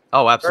 man.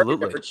 Oh, absolutely.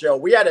 Very different show.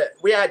 We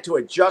had to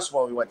adjust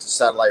when we went to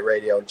satellite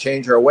radio and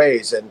change our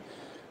ways, and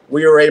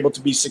we were able to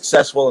be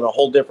successful in a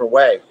whole different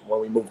way when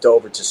we moved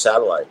over to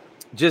satellite.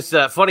 Just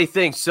a funny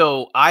thing.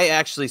 So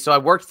I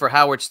worked for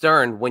Howard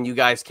Stern when you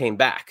guys came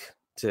back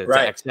to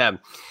XM,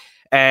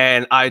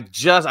 and I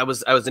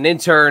was an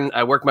intern.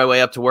 I worked my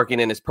way up to working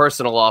in his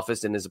personal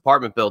office in his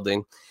apartment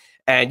building.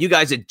 And you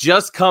guys had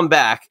just come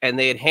back, and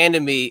they had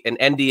handed me an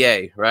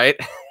NDA, right?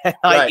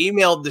 I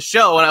emailed the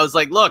show, and I was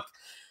like, look,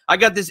 I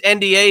got this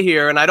NDA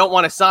here, and I don't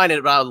want to sign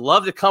it, but I'd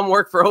love to come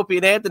work for Opie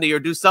and Anthony or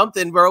do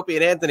something for Opie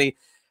and Anthony.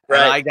 Right.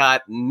 And I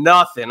got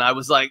nothing. I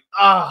was like,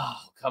 oh,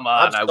 come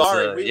on. I'm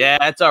sorry.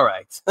 It's all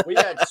right. We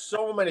had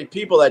so many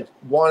people that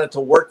wanted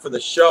to work for the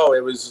show.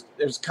 It was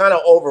kind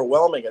of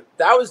overwhelming.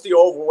 That was the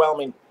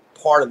overwhelming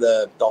part of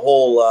the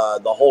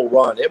whole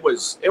run. It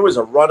was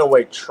a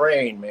runaway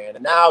train, man.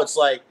 And now it's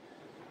like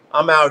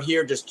I'm out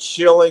here just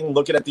chilling,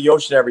 looking at the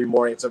ocean every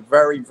morning. It's a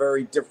very,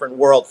 very different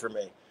world for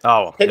me.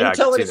 Oh, can you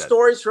tell any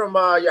stories from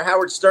your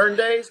Howard Stern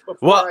days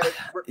before I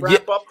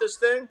wrap up this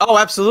thing? Oh,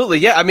 absolutely.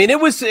 Yeah. I mean, it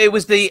was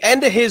the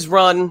end of his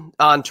run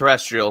on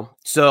terrestrial.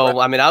 So,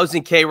 I mean, I was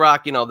in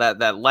K-Rock,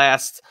 that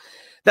last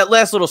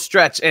little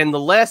stretch. And the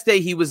last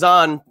day he was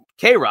on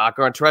K-Rock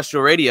or on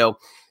terrestrial radio,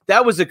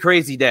 that was a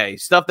crazy day.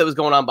 Stuff that was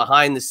going on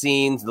behind the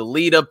scenes, the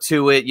lead up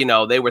to it.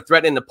 They were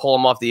threatening to pull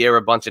him off the air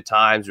a bunch of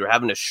times. We were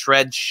having to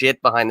shred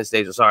shit behind the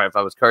stage. Sorry if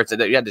I was cursing.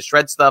 You had to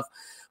shred stuff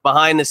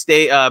behind the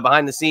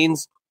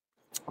scenes.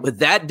 But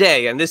that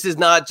day, and this is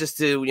not just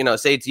to,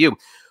 say it to you,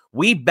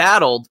 we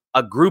battled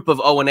a group of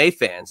O&A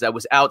fans that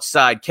was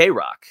outside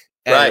K-Rock.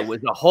 And it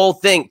was a whole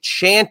thing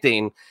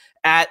chanting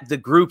at the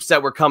groups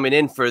that were coming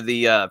in for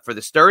the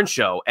Stern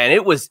show. And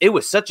it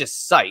was such a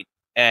sight.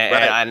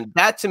 And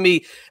that to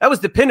me, that was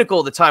the pinnacle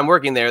of the time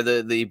working there.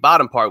 The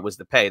bottom part was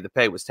the pay. The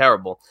pay was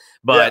terrible.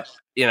 But,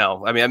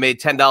 I mean, I made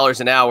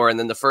 $10 an hour. And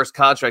then the first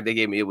contract they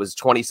gave me, it was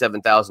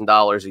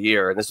 $27,000 a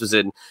year. And this was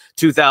in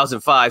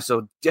 2005.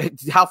 So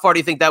how far do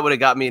you think that would have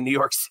got me in New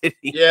York City?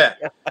 Yeah.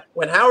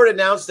 When Howard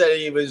announced that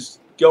he was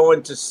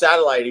going to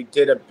satellite, he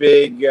did a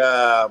big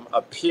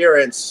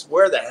appearance.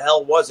 Where the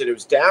hell was it? It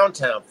was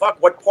downtown.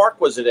 Fuck, what park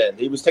was it in?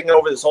 He was taking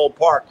over this whole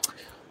park.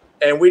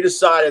 And we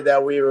decided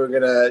that we were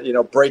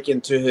gonna, break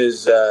into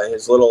his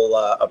little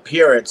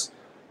appearance,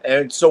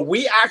 and so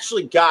we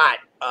actually got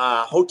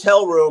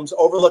hotel rooms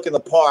overlooking the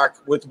park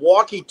with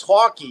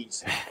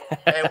walkie-talkies,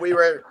 and we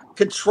were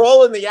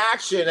controlling the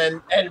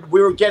action, and we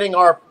were getting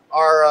our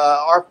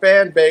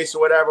fan base or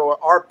whatever,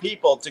 our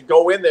people to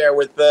go in there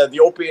with the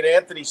Opie and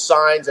Anthony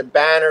signs and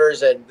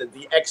banners and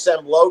the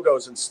XM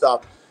logos and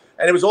stuff.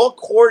 And it was all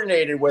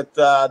coordinated with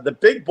the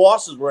big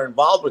bosses were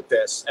involved with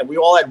this. And we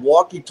all had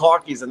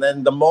walkie-talkies. And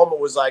then the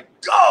moment was like,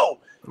 go!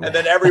 And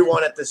then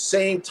everyone at the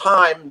same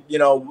time,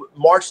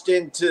 marched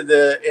into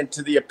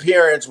the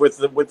appearance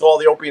with all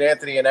the Opie and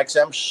Anthony and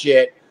XM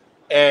shit.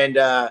 And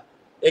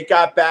it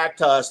got back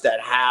to us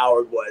that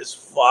Howard was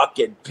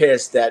fucking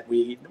pissed that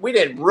we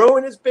didn't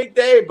ruin his big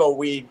day, but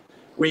we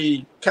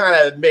kind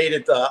of made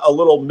it a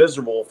little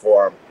miserable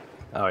for him.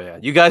 Oh yeah,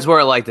 you guys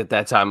weren't liked at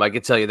that time. I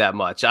can tell you that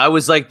much. I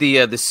was like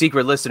the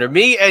secret listener.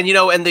 Me and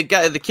and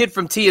the kid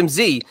from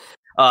TMZ,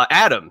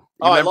 Adam.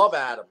 I love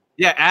Adam.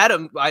 Yeah,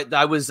 Adam.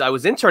 I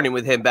was interning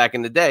with him back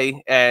in the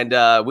day, and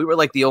we were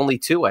like the only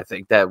two I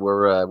think that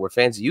were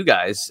fans of you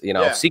guys.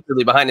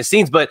 Secretly behind the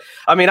scenes. But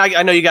I mean,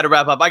 I know you got to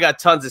wrap up. I got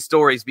tons of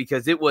stories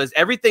because it was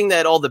everything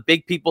that all the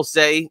big people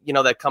say.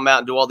 That come out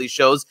and do all these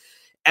shows.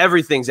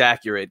 Everything's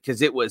accurate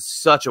because it was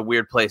such a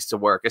weird place to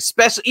work,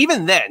 especially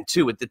even then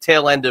too at the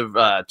tail end of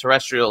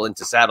terrestrial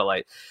into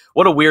satellite.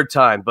 What a weird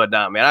time. But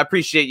man, I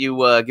appreciate you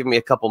giving me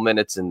a couple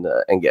minutes and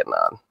getting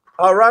on.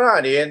 Oh, right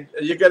on, Ian.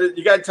 You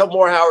gotta tell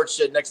more Howard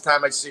shit next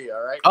time I see you.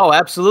 All right. Oh,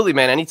 absolutely,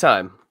 man.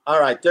 Anytime. All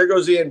right. There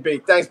goes Ian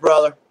B. Thanks,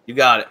 brother. You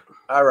got it.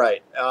 All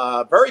right.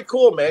 Very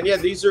cool, man. Yeah,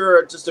 these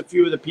are just a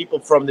few of the people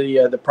from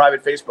the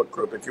private Facebook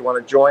group. If you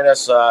want to join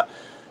us,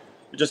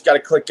 you just got to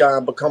click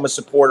on Become a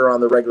Supporter on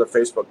the regular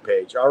Facebook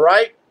page. All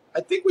right. I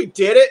think we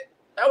did it.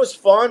 That was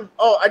fun.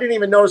 Oh, I didn't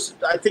even notice.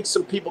 I think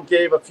some people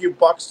gave a few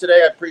bucks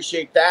today. I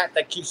appreciate that.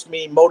 That keeps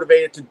me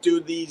motivated to do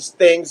these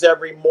things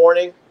every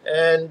morning.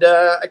 And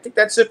I think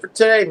that's it for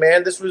today,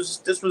 man. This was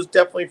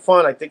definitely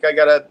fun. I think I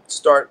got to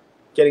start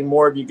getting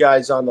more of you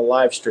guys on the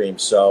live stream.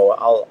 So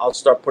I'll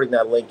start putting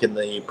that link in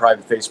the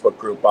private Facebook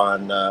group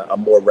on a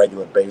more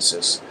regular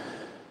basis.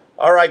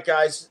 All right,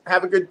 guys.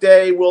 Have a good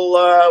day.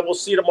 We'll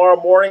see you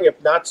tomorrow morning,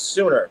 if not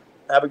sooner.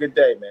 Have a good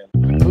day, man.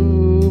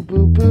 Boo,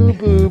 boo, boo,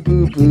 boo,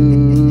 boo,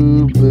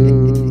 boo,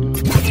 boo.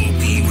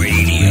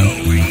 Radio.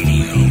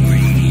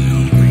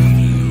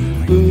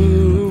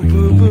 Boo,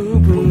 boo, boo,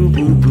 boo,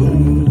 boo,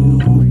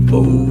 boo,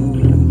 boo.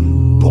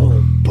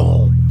 Boom,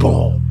 boom,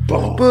 boom,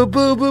 boom. Boo,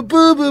 boo, boo,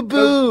 boo, boo,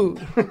 boo.